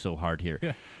working so hard here?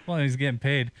 Yeah. Well, he's getting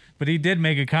paid. But he did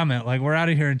make a comment like, we're out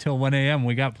of here until 1 a.m.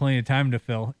 We got plenty of time to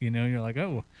fill. You're like,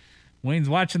 oh, Wayne's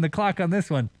watching the clock on this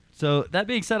one. So that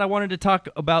being said, I wanted to talk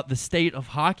about the state of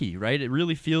hockey, right? It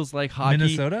really feels like hockey.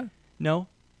 Minnesota? No.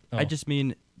 Oh. I just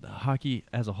mean hockey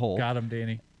as a whole. Got him,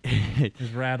 Danny.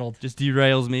 He's rattled. Just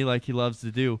derails me like he loves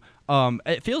to do.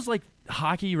 It feels like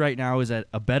hockey right now is at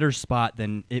a better spot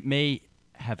than it may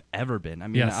have ever been. I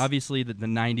mean, Yes. Obviously the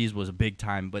 90s was a big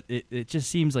time, but it just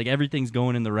seems like everything's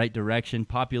going in the right direction.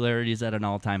 Popularity is at an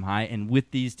all-time high, and with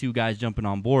these two guys jumping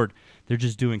on board, they're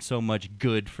just doing so much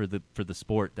good for the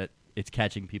sport that it's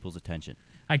catching people's attention.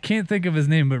 I can't think of his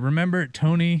name, but remember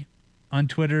Tony on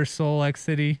Twitter, Soul X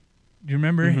City? Do you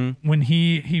remember when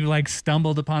he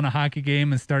stumbled upon a hockey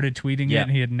game and started tweeting it,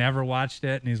 and he had never watched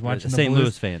it, and he's watching the St. Blues?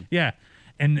 Louis fan. Yeah.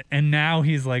 And now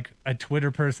he's like a Twitter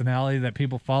personality that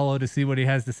people follow to see what he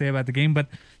has to say about the game. But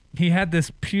he had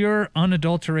this pure,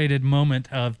 unadulterated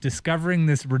moment of discovering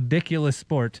this ridiculous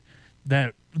sport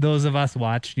that those of us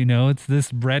watch. It's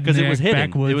this redneck Because it was hidden.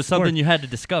 backwoods It was sport. something you had to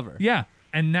discover. Yeah.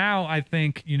 And now I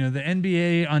think, the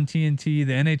NBA on TNT,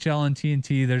 the NHL on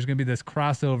TNT, there's going to be this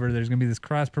crossover. There's going to be this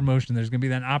cross-promotion. There's going to be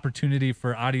that opportunity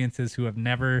for audiences who have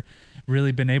never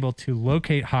really been able to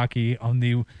locate hockey on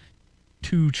the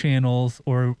 2 channels,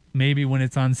 or maybe when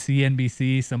it's on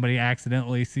CNBC, somebody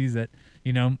accidentally sees it.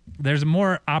 There's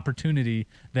more opportunity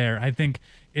there. I think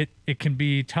it can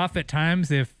be tough at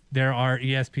times if there are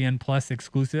ESPN Plus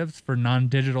exclusives for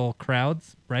non-digital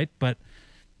crowds, right? But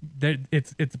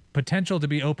it's potential to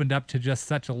be opened up to just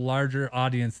such a larger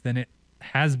audience than it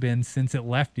has been since it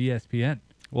left ESPN.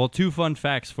 Well, 2 fun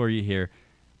facts for you here.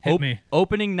 Hit me.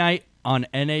 Opening night on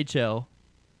NHL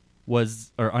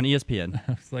or on ESPN.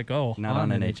 It's like, oh, not on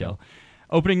NHL.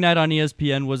 Opening night on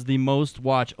ESPN was the most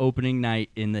watched opening night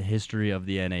in the history of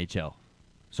the NHL.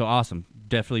 So awesome.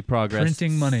 Definitely progress.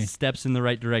 Printing money. Steps in the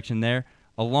right direction there.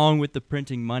 Along with the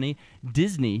printing money,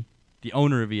 Disney, the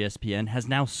owner of ESPN, has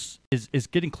now is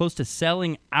getting close to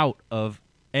selling out of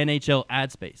NHL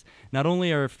ad space. Not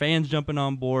only are fans jumping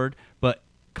on board, but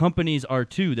companies are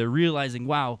too. They're realizing,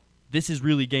 wow, this is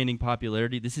really gaining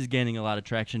popularity. This is gaining a lot of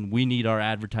traction. We need our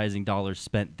advertising dollars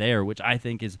spent there, which I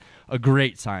think is a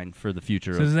great sign for the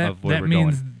future of where that we're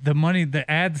means going. the money, the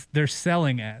ads, they're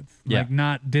selling ads, Yeah. like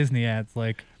not Disney ads,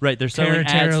 like right. They're selling Tara,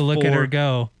 ads Tara, look at for- her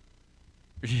go.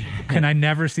 Can I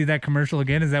never see that commercial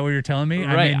again? Is that what you're telling me?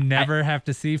 Right. I may never have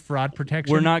to see fraud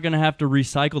protection? We're not going to have to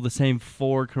recycle the same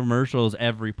 4 commercials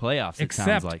every playoffs, it sounds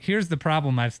Except, like. here's the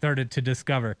problem I've started to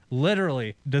discover.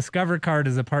 Literally, Discover Card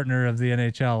is a partner of the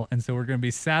NHL, and so we're going to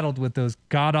be saddled with those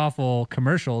god-awful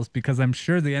commercials because I'm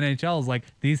sure the NHL is like,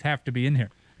 these have to be in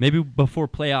here. Maybe before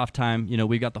playoff time,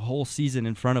 we've got the whole season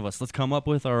in front of us. Let's come up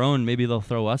with our own. Maybe they'll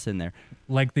throw us in there.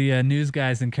 Like the news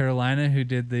guys in Carolina who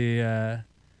did the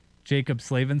Jacob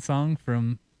Slavin song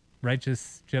from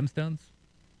Righteous Gemstones.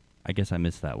 I guess I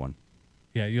missed that one.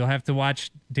 Yeah, you'll have to watch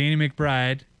Danny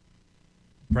McBride,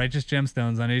 Righteous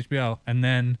Gemstones on HBO, and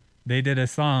then they did a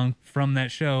song from that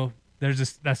show.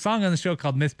 There's a song on the show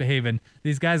called Misbehavin'.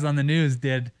 These guys on the news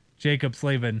did Jacob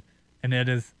Slavin, and it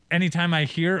is, anytime I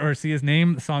hear or see his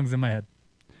name, the song's in my head.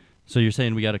 So you're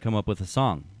saying we got to come up with a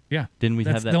song? Yeah. Didn't we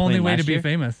have that That's the only playing way to last be year?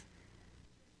 famous.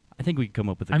 I think we could come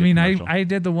up with a I good mean, commercial. I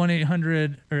did the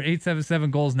 1-800 or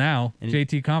 877 goals now, And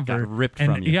JT Comfort. got ripped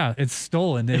and from you. Yeah, it's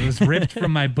stolen. It was ripped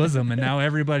from my bosom, and now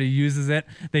everybody uses it.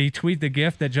 They tweet the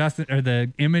GIF that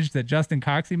the image that Justin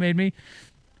Coxey made me.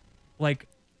 Like,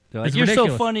 They're like, it's you're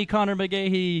ridiculous. so funny, Connor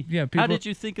McGahey. Yeah, How did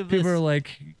you think of this? People are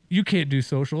like, you can't do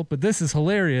social, but this is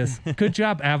hilarious. Good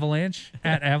job, Avalanche.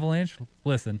 At Avalanche.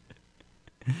 Listen.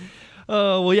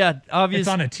 Oh, well, yeah, obviously. It's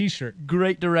on a T-shirt.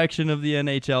 Great direction of the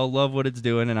NHL. Love what it's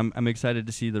doing, and I'm excited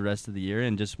to see the rest of the year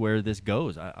and just where this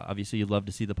goes. Obviously, you'd love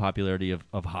to see the popularity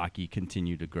of hockey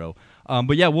continue to grow.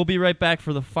 But, yeah, we'll be right back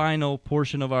for the final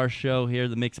portion of our show here,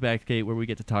 the Mixed Backgate, where we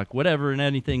get to talk whatever and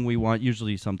anything we want,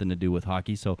 usually something to do with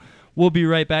hockey. So we'll be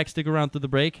right back. Stick around through the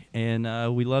break, and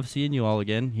we love seeing you all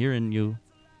again, hearing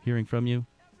from you.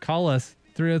 Call us,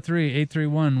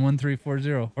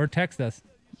 303-831-1340, or text us.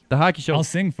 The Hockey Show. I'll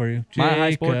sing for you. My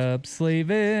High Sports. Jacob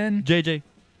Slavin. JJ,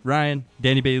 Ryan,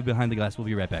 Danny Bailey behind the glass. We'll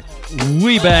be right back.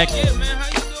 We back.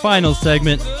 Final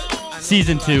segment,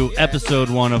 Season 2, Episode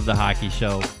 1 of The Hockey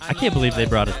Show. I can't believe they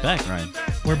brought us back, Ryan.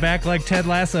 We're back like Ted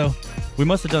Lasso. We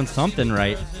must have done something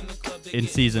right in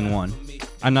Season 1.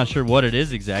 I'm not sure what it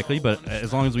is exactly, but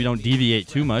as long as we don't deviate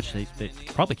too much, they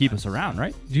probably keep us around,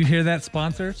 right? Do you hear that,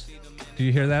 sponsors? Do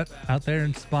you hear that out there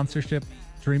in sponsorship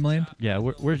Dreamland? Yeah,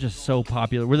 we're just so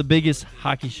popular. We're the biggest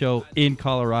hockey show in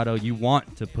Colorado. You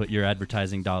want to put your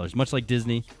advertising dollars, much like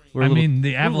Disney.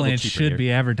 The Avalanche should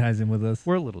be advertising with us.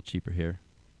 We're a little cheaper here.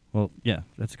 Well, yeah,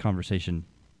 that's a conversation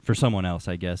for someone else,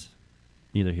 I guess.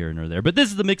 Neither here nor there. But this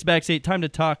is the Mixed Backgate. Time to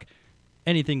talk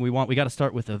anything we want. We got to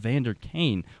start with Evander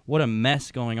Kane. What a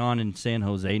mess going on in San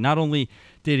Jose. Not only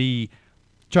did he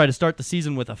try to start the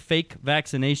season with a fake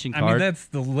vaccination card. I mean, that's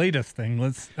the latest thing.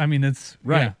 It's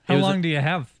right. Yeah. How long do you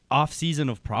have? Off season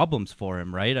of problems for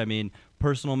him, right? I mean,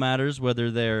 personal matters, whether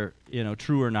they're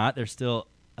true or not, they're still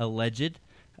alleged.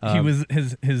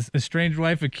 His estranged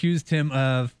wife accused him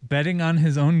of betting on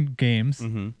his own games,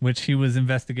 which he was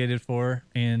investigated for,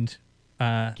 and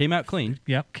came out clean.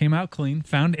 Yep, came out clean,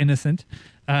 found innocent.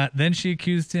 Then she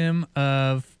accused him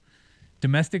of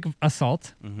domestic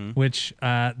assault, which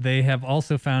they have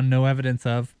also found no evidence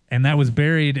of, and that was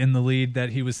buried in the lead that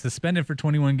he was suspended for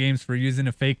 21 games for using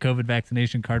a fake COVID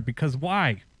vaccination card. Because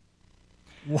why?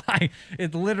 Why?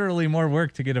 It's literally more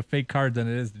work to get a fake card than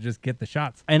it is to just get the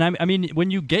shots. And I mean, when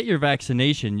you get your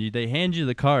vaccination, they hand you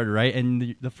the card, right?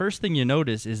 And the first thing you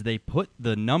notice is they put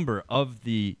the number of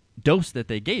the dose that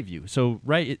they gave you. So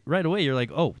right away, you're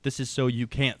like, oh, this is so you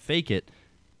can't fake it.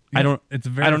 Yeah, I don't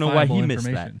know why he verifiable missed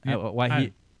that. information. Yeah. Why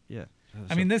he? Yeah.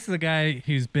 I mean, this is a guy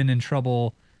who's been in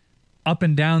trouble up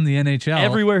and down the NHL.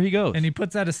 Everywhere he goes. And he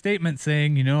puts out a statement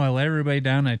saying, I let everybody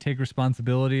down, I take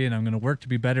responsibility, and I'm going to work to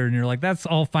be better. And you're like, that's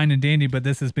all fine and dandy, but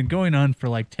this has been going on for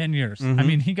like 10 years. I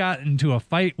mean, he got into a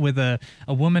fight with a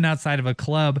woman outside of a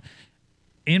club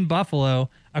in Buffalo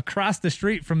across the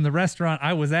street from the restaurant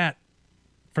I was at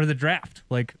for the draft.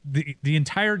 Like, the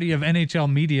entirety of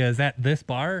NHL media is at this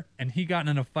bar, and he got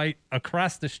in a fight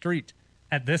across the street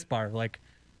at this bar. Like,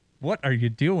 what are you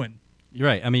doing? You're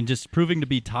right. I mean, just proving to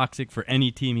be toxic for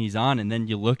any team he's on, and then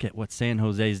you look at what San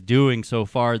Jose is doing so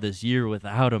far this year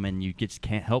without him, and you just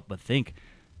can't help but think,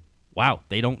 wow,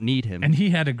 they don't need him. And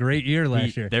he had a great year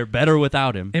last year. They're better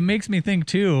without him. It makes me think,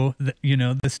 too, that,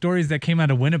 the stories that came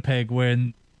out of Winnipeg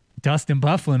when Dustin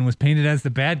Byfuglien was painted as the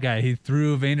bad guy. He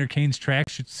threw Evander Kane's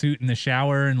tracksuit in the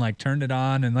shower and, turned it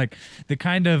on, and, the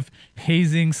kind of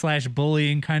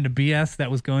hazing/bullying kind of BS that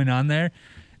was going on there.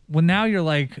 Well, now you're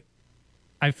like,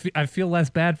 I feel less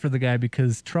bad for the guy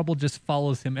because trouble just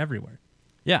follows him everywhere.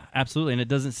 Yeah, absolutely. And it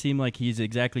doesn't seem like he's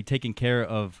exactly taking care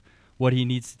of what he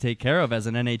needs to take care of as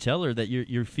an NHLer, that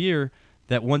you fear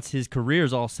that once his career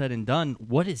is all said and done,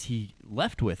 what is he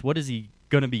left with? What is he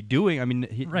going to be doing. I mean,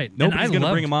 Right. nobody's And going to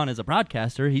I bring loved- him on as a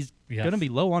broadcaster. He's Yes. going to be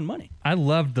low on money. I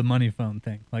loved the money phone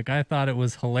thing. Like, I thought it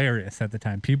was hilarious at the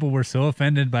time. People were so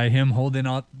offended by him holding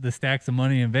out the stacks of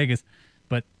money in Vegas.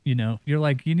 But, you know, you're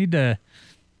like, you need to,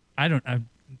 I'm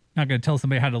not going to tell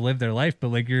somebody how to live their life, but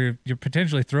like you're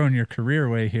potentially throwing your career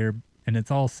away here, and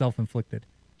it's all self-inflicted.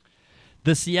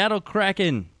 The Seattle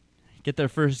Kraken get their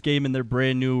first game in their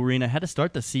brand new arena. Had to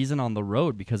start the season on the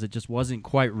road because it just wasn't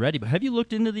quite ready. But have you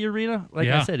looked into the arena? Like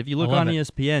I said, if you look on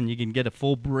ESPN, you can get a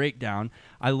full breakdown.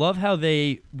 I love how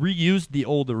they reused the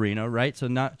old arena, right? So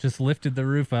not just lifted the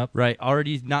roof up. Right,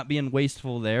 already not being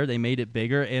wasteful there. They made it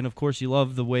bigger. And, of course, you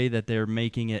love the way that they're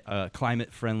making it a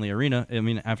climate-friendly arena. I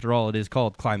mean, after all, it is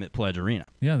called Climate Pledge Arena.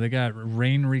 Yeah, they got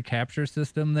rain recapture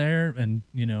system there and,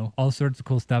 you know, all sorts of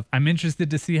cool stuff. I'm interested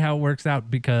to see how it works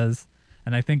out because...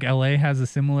 And I think LA has a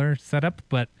similar setup,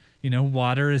 but, you know,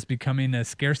 water is becoming a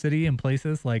scarcity in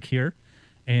places like here.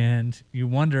 And you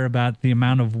wonder about the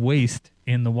amount of waste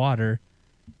in the water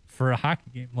for a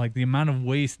hockey game. Like the amount of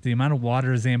waste, the amount of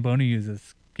water Zamboni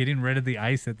uses, getting rid of the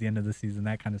ice at the end of the season,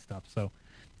 that kind of stuff. So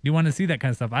you want to see that kind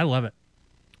of stuff. I love it.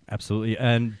 Absolutely.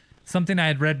 And something I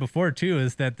had read before, too,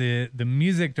 is that the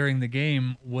music during the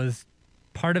game was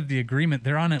part of the agreement.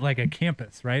 They're on it like a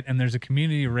campus, right? And there's a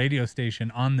community radio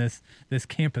station on this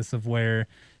campus of where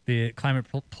the Climate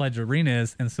Pledge Arena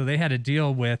is. And so they had a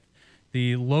deal with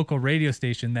the local radio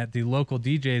station that the local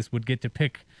DJs would get to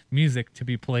pick music to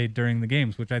be played during the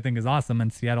games, which I think is awesome.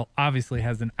 And Seattle obviously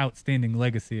has an outstanding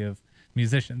legacy of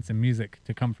musicians and music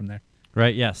to come from there.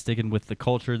 Right, yeah, sticking with the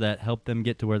culture that helped them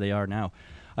get to where they are now.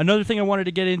 Another thing I wanted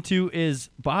to get into is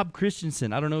Bob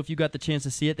Christensen. I don't know if you got the chance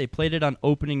to see it. They played it on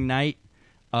opening night.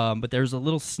 But there's a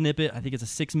little snippet, I think it's a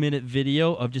 6-minute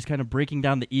video of just kind of breaking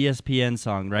down the ESPN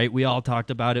song, right? We all talked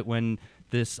about it when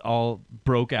this all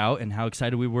broke out and how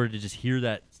excited we were to just hear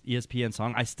that ESPN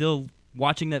song. I still,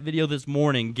 watching that video this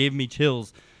morning, gave me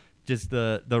chills, just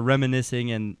the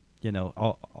reminiscing and, you know,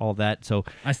 all that. So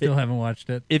I still haven't watched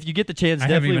it. If you get the chance, I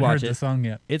definitely haven't even watch heard it. the song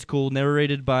yet. It's cool,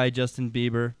 narrated by Justin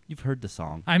Bieber. You've heard the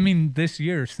song. I mean, this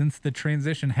year, since the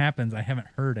transition happens, I haven't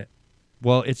heard it.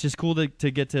 Well, it's just cool to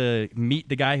get to meet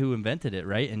the guy who invented it,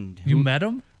 right? And you met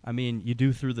him? I mean, you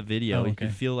do through the video. Oh, okay.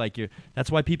 You feel like you're.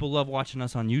 That's why people love watching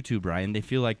us on YouTube, Ryan. They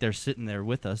feel like they're sitting there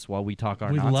with us while we talk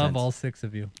our nonsense. We love all 6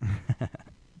 of you.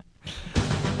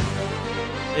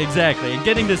 Exactly, and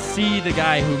getting to see the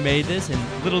guy who made this,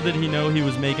 and little did he know he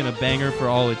was making a banger for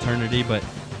all eternity, but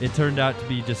it turned out to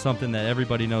be just something that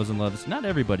everybody knows and loves. Not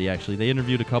everybody, actually. They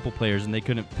interviewed a couple players, and they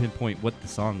couldn't pinpoint what the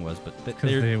song was, but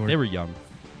they were young.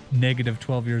 Negative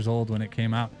 12 years old when it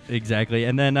came out. Exactly.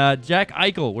 And then Jack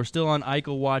Eichel. We're still on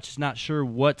Eichel watch. Not sure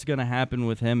what's going to happen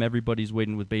with him. Everybody's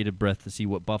waiting with bated breath to see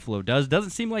what Buffalo does. Doesn't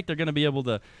seem like they're going to be able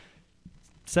to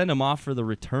send him off for the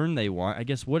return they want. I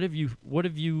guess what have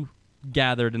you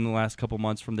gathered in the last couple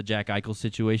months from the Jack Eichel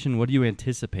situation? What do you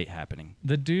anticipate happening?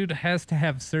 The dude has to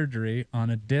have surgery on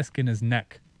a disc in his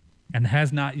neck and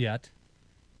has not yet.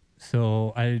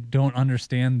 So I don't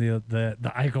understand the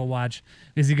Eichel watch.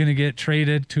 Is he going to get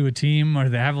traded to a team? Are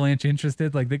the Avalanche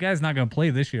interested? Like, the guy's not going to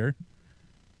play this year.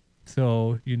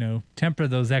 So, you know, temper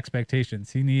those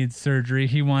expectations. He needs surgery.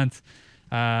 He wants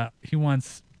a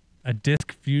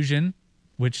disc fusion,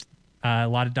 which a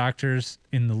lot of doctors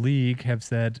in the league have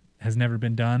said has never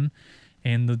been done.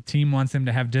 And the team wants him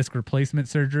to have disc replacement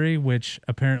surgery, which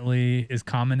apparently is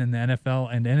common in the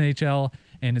NFL and NHL.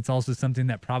 And it's also something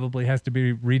that probably has to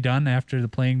be redone after the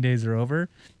playing days are over.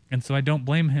 And so I don't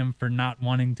blame him for not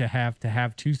wanting to have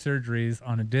 2 surgeries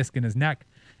on a disc in his neck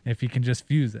if he can just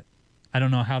fuse it. I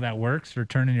don't know how that works for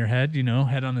turning your head. You know,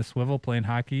 head on a swivel playing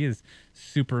hockey is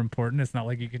super important. It's not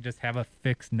like you can just have a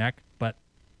fixed neck. But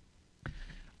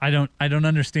I don't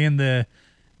understand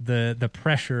the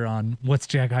pressure on what's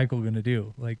Jack Eichel going to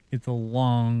do. Like, it's a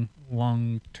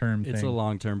long-term thing. It's a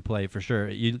long-term play for sure.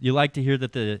 You like to hear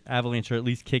that the Avalanche are at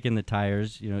least kicking the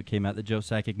tires. You know, it came out that Joe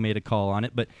Sakic made a call on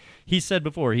it, but he said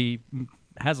before he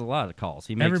has a lot of calls.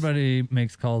 Everybody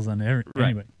makes calls on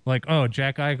anybody. Like, oh,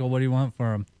 Jack Eichel, what do you want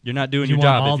for him? You're not doing your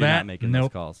job if you're not making those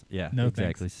Nope. calls. Yeah, No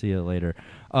exactly. thanks. See you later.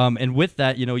 And with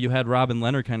that, you know, you had Robin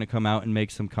Leonard kind of come out and make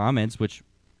some comments, which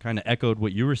kind of echoed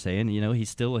what you were saying. You know, he's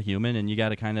still a human, and you got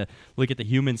to kind of look at the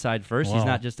human side first. Wow. He's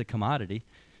not just a commodity.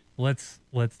 Let's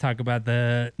talk about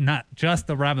not just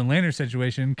the Robin Lehner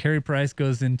situation. Carey Price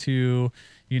goes into,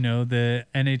 you know, the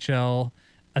NHL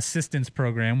assistance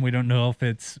program. We don't know if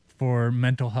it's for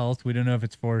mental health. We don't know if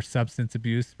it's for substance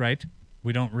abuse, right?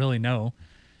 We don't really know.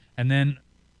 And then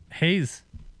Hayes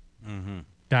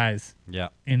dies. Yeah.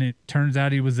 And it turns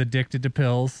out he was addicted to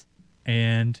pills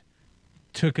and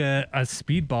took a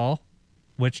speedball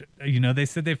which, they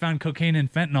said they found cocaine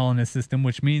and fentanyl in his system,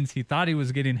 which means he thought he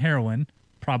was getting heroin,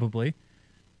 probably,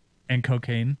 and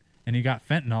cocaine, and he got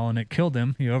fentanyl and it killed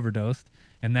him. He overdosed.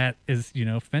 And that is,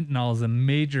 fentanyl is a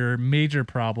major, major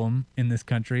problem in this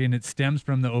country, and it stems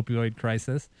from the opioid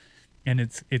crisis. And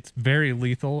it's very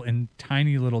lethal in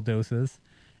tiny little doses.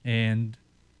 And,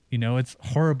 it's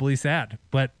horribly sad.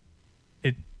 But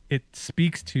it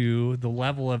speaks to the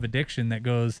level of addiction that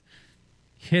goes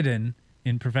hidden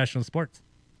in professional sports.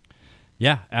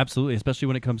 Yeah, absolutely, especially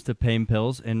when it comes to pain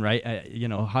pills. And,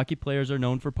 hockey players are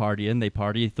known for partying. They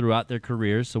party throughout their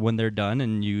careers. So when they're done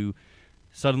and you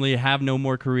suddenly have no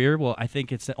more career, well, I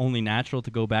think it's only natural to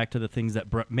go back to the things that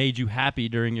made you happy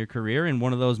during your career, and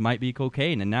one of those might be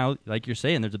cocaine. And now, like you're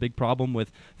saying, there's a big problem with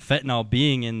fentanyl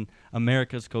being in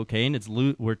America's cocaine.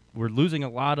 We're losing a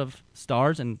lot of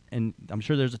stars, and I'm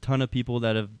sure there's a ton of people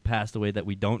that have passed away that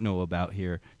we don't know about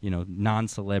here,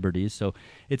 non-celebrities. So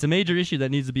it's a major issue that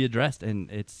needs to be addressed,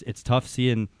 and it's tough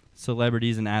seeing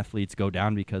celebrities and athletes go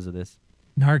down because of this.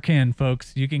 Narcan,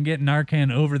 folks. You can get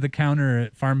Narcan over the counter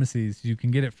at pharmacies. You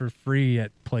can get it for free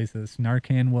at places.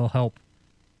 Narcan will help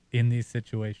in these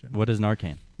situations. What is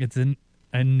Narcan? It's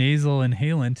a nasal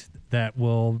inhalant that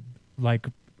will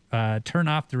turn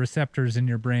off the receptors in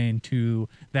your brain to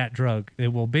that drug.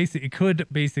 It could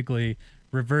basically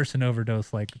reverse an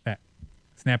overdose like that.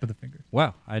 Snap of the fingers.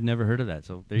 Wow, I'd never heard of that.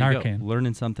 So there Narcan. You go,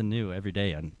 learning something new every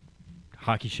day on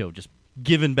Hockey Show. Just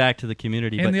giving back to the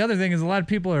community. And the other thing is, a lot of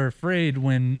people are afraid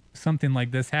when something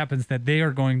like this happens that they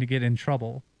are going to get in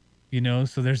trouble,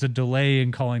 so there's a delay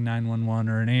in calling 911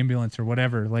 or an ambulance or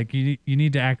whatever. You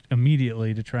need to act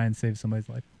immediately to try and save somebody's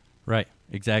life. Right,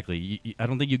 exactly. I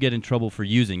don't think you get in trouble for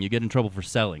using. You get in trouble for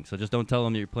selling. So just don't tell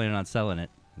them you're planning on selling it.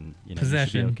 And,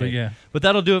 Possession, okay. but yeah. But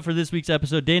that'll do it for this week's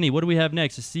episode. Danny, what do we have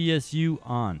next? A CSU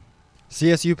on.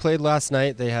 CSU played last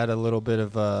night. They had a little bit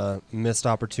of a missed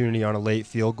opportunity on a late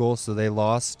field goal, so they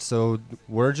lost. So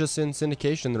we're just in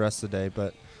syndication the rest of the day.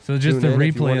 But so just a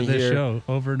replay of this show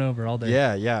over and over all day.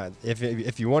 Yeah.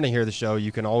 If you want to hear the show,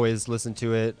 you can always listen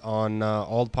to it on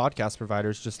all the podcast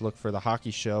providers. Just look for the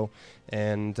Hockey Show,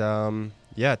 and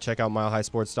check out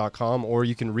milehighsports.com, or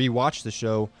you can rewatch the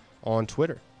show on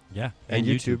Twitter. Yeah, and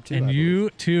YouTube too. And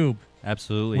YouTube.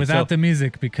 Absolutely. Without the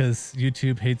music, because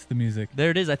YouTube hates the music. There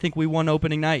it is. I think we won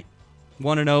opening night.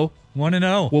 1-0.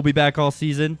 1-0. We'll be back all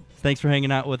season. Thanks for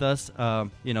hanging out with us.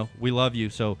 We love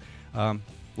you. So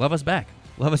love us back.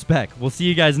 Love us back. We'll see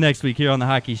you guys next week here on The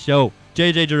Hockey Show.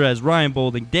 JJ Jerez, Ryan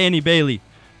Boulding, Danny Bailey.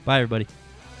 Bye, everybody.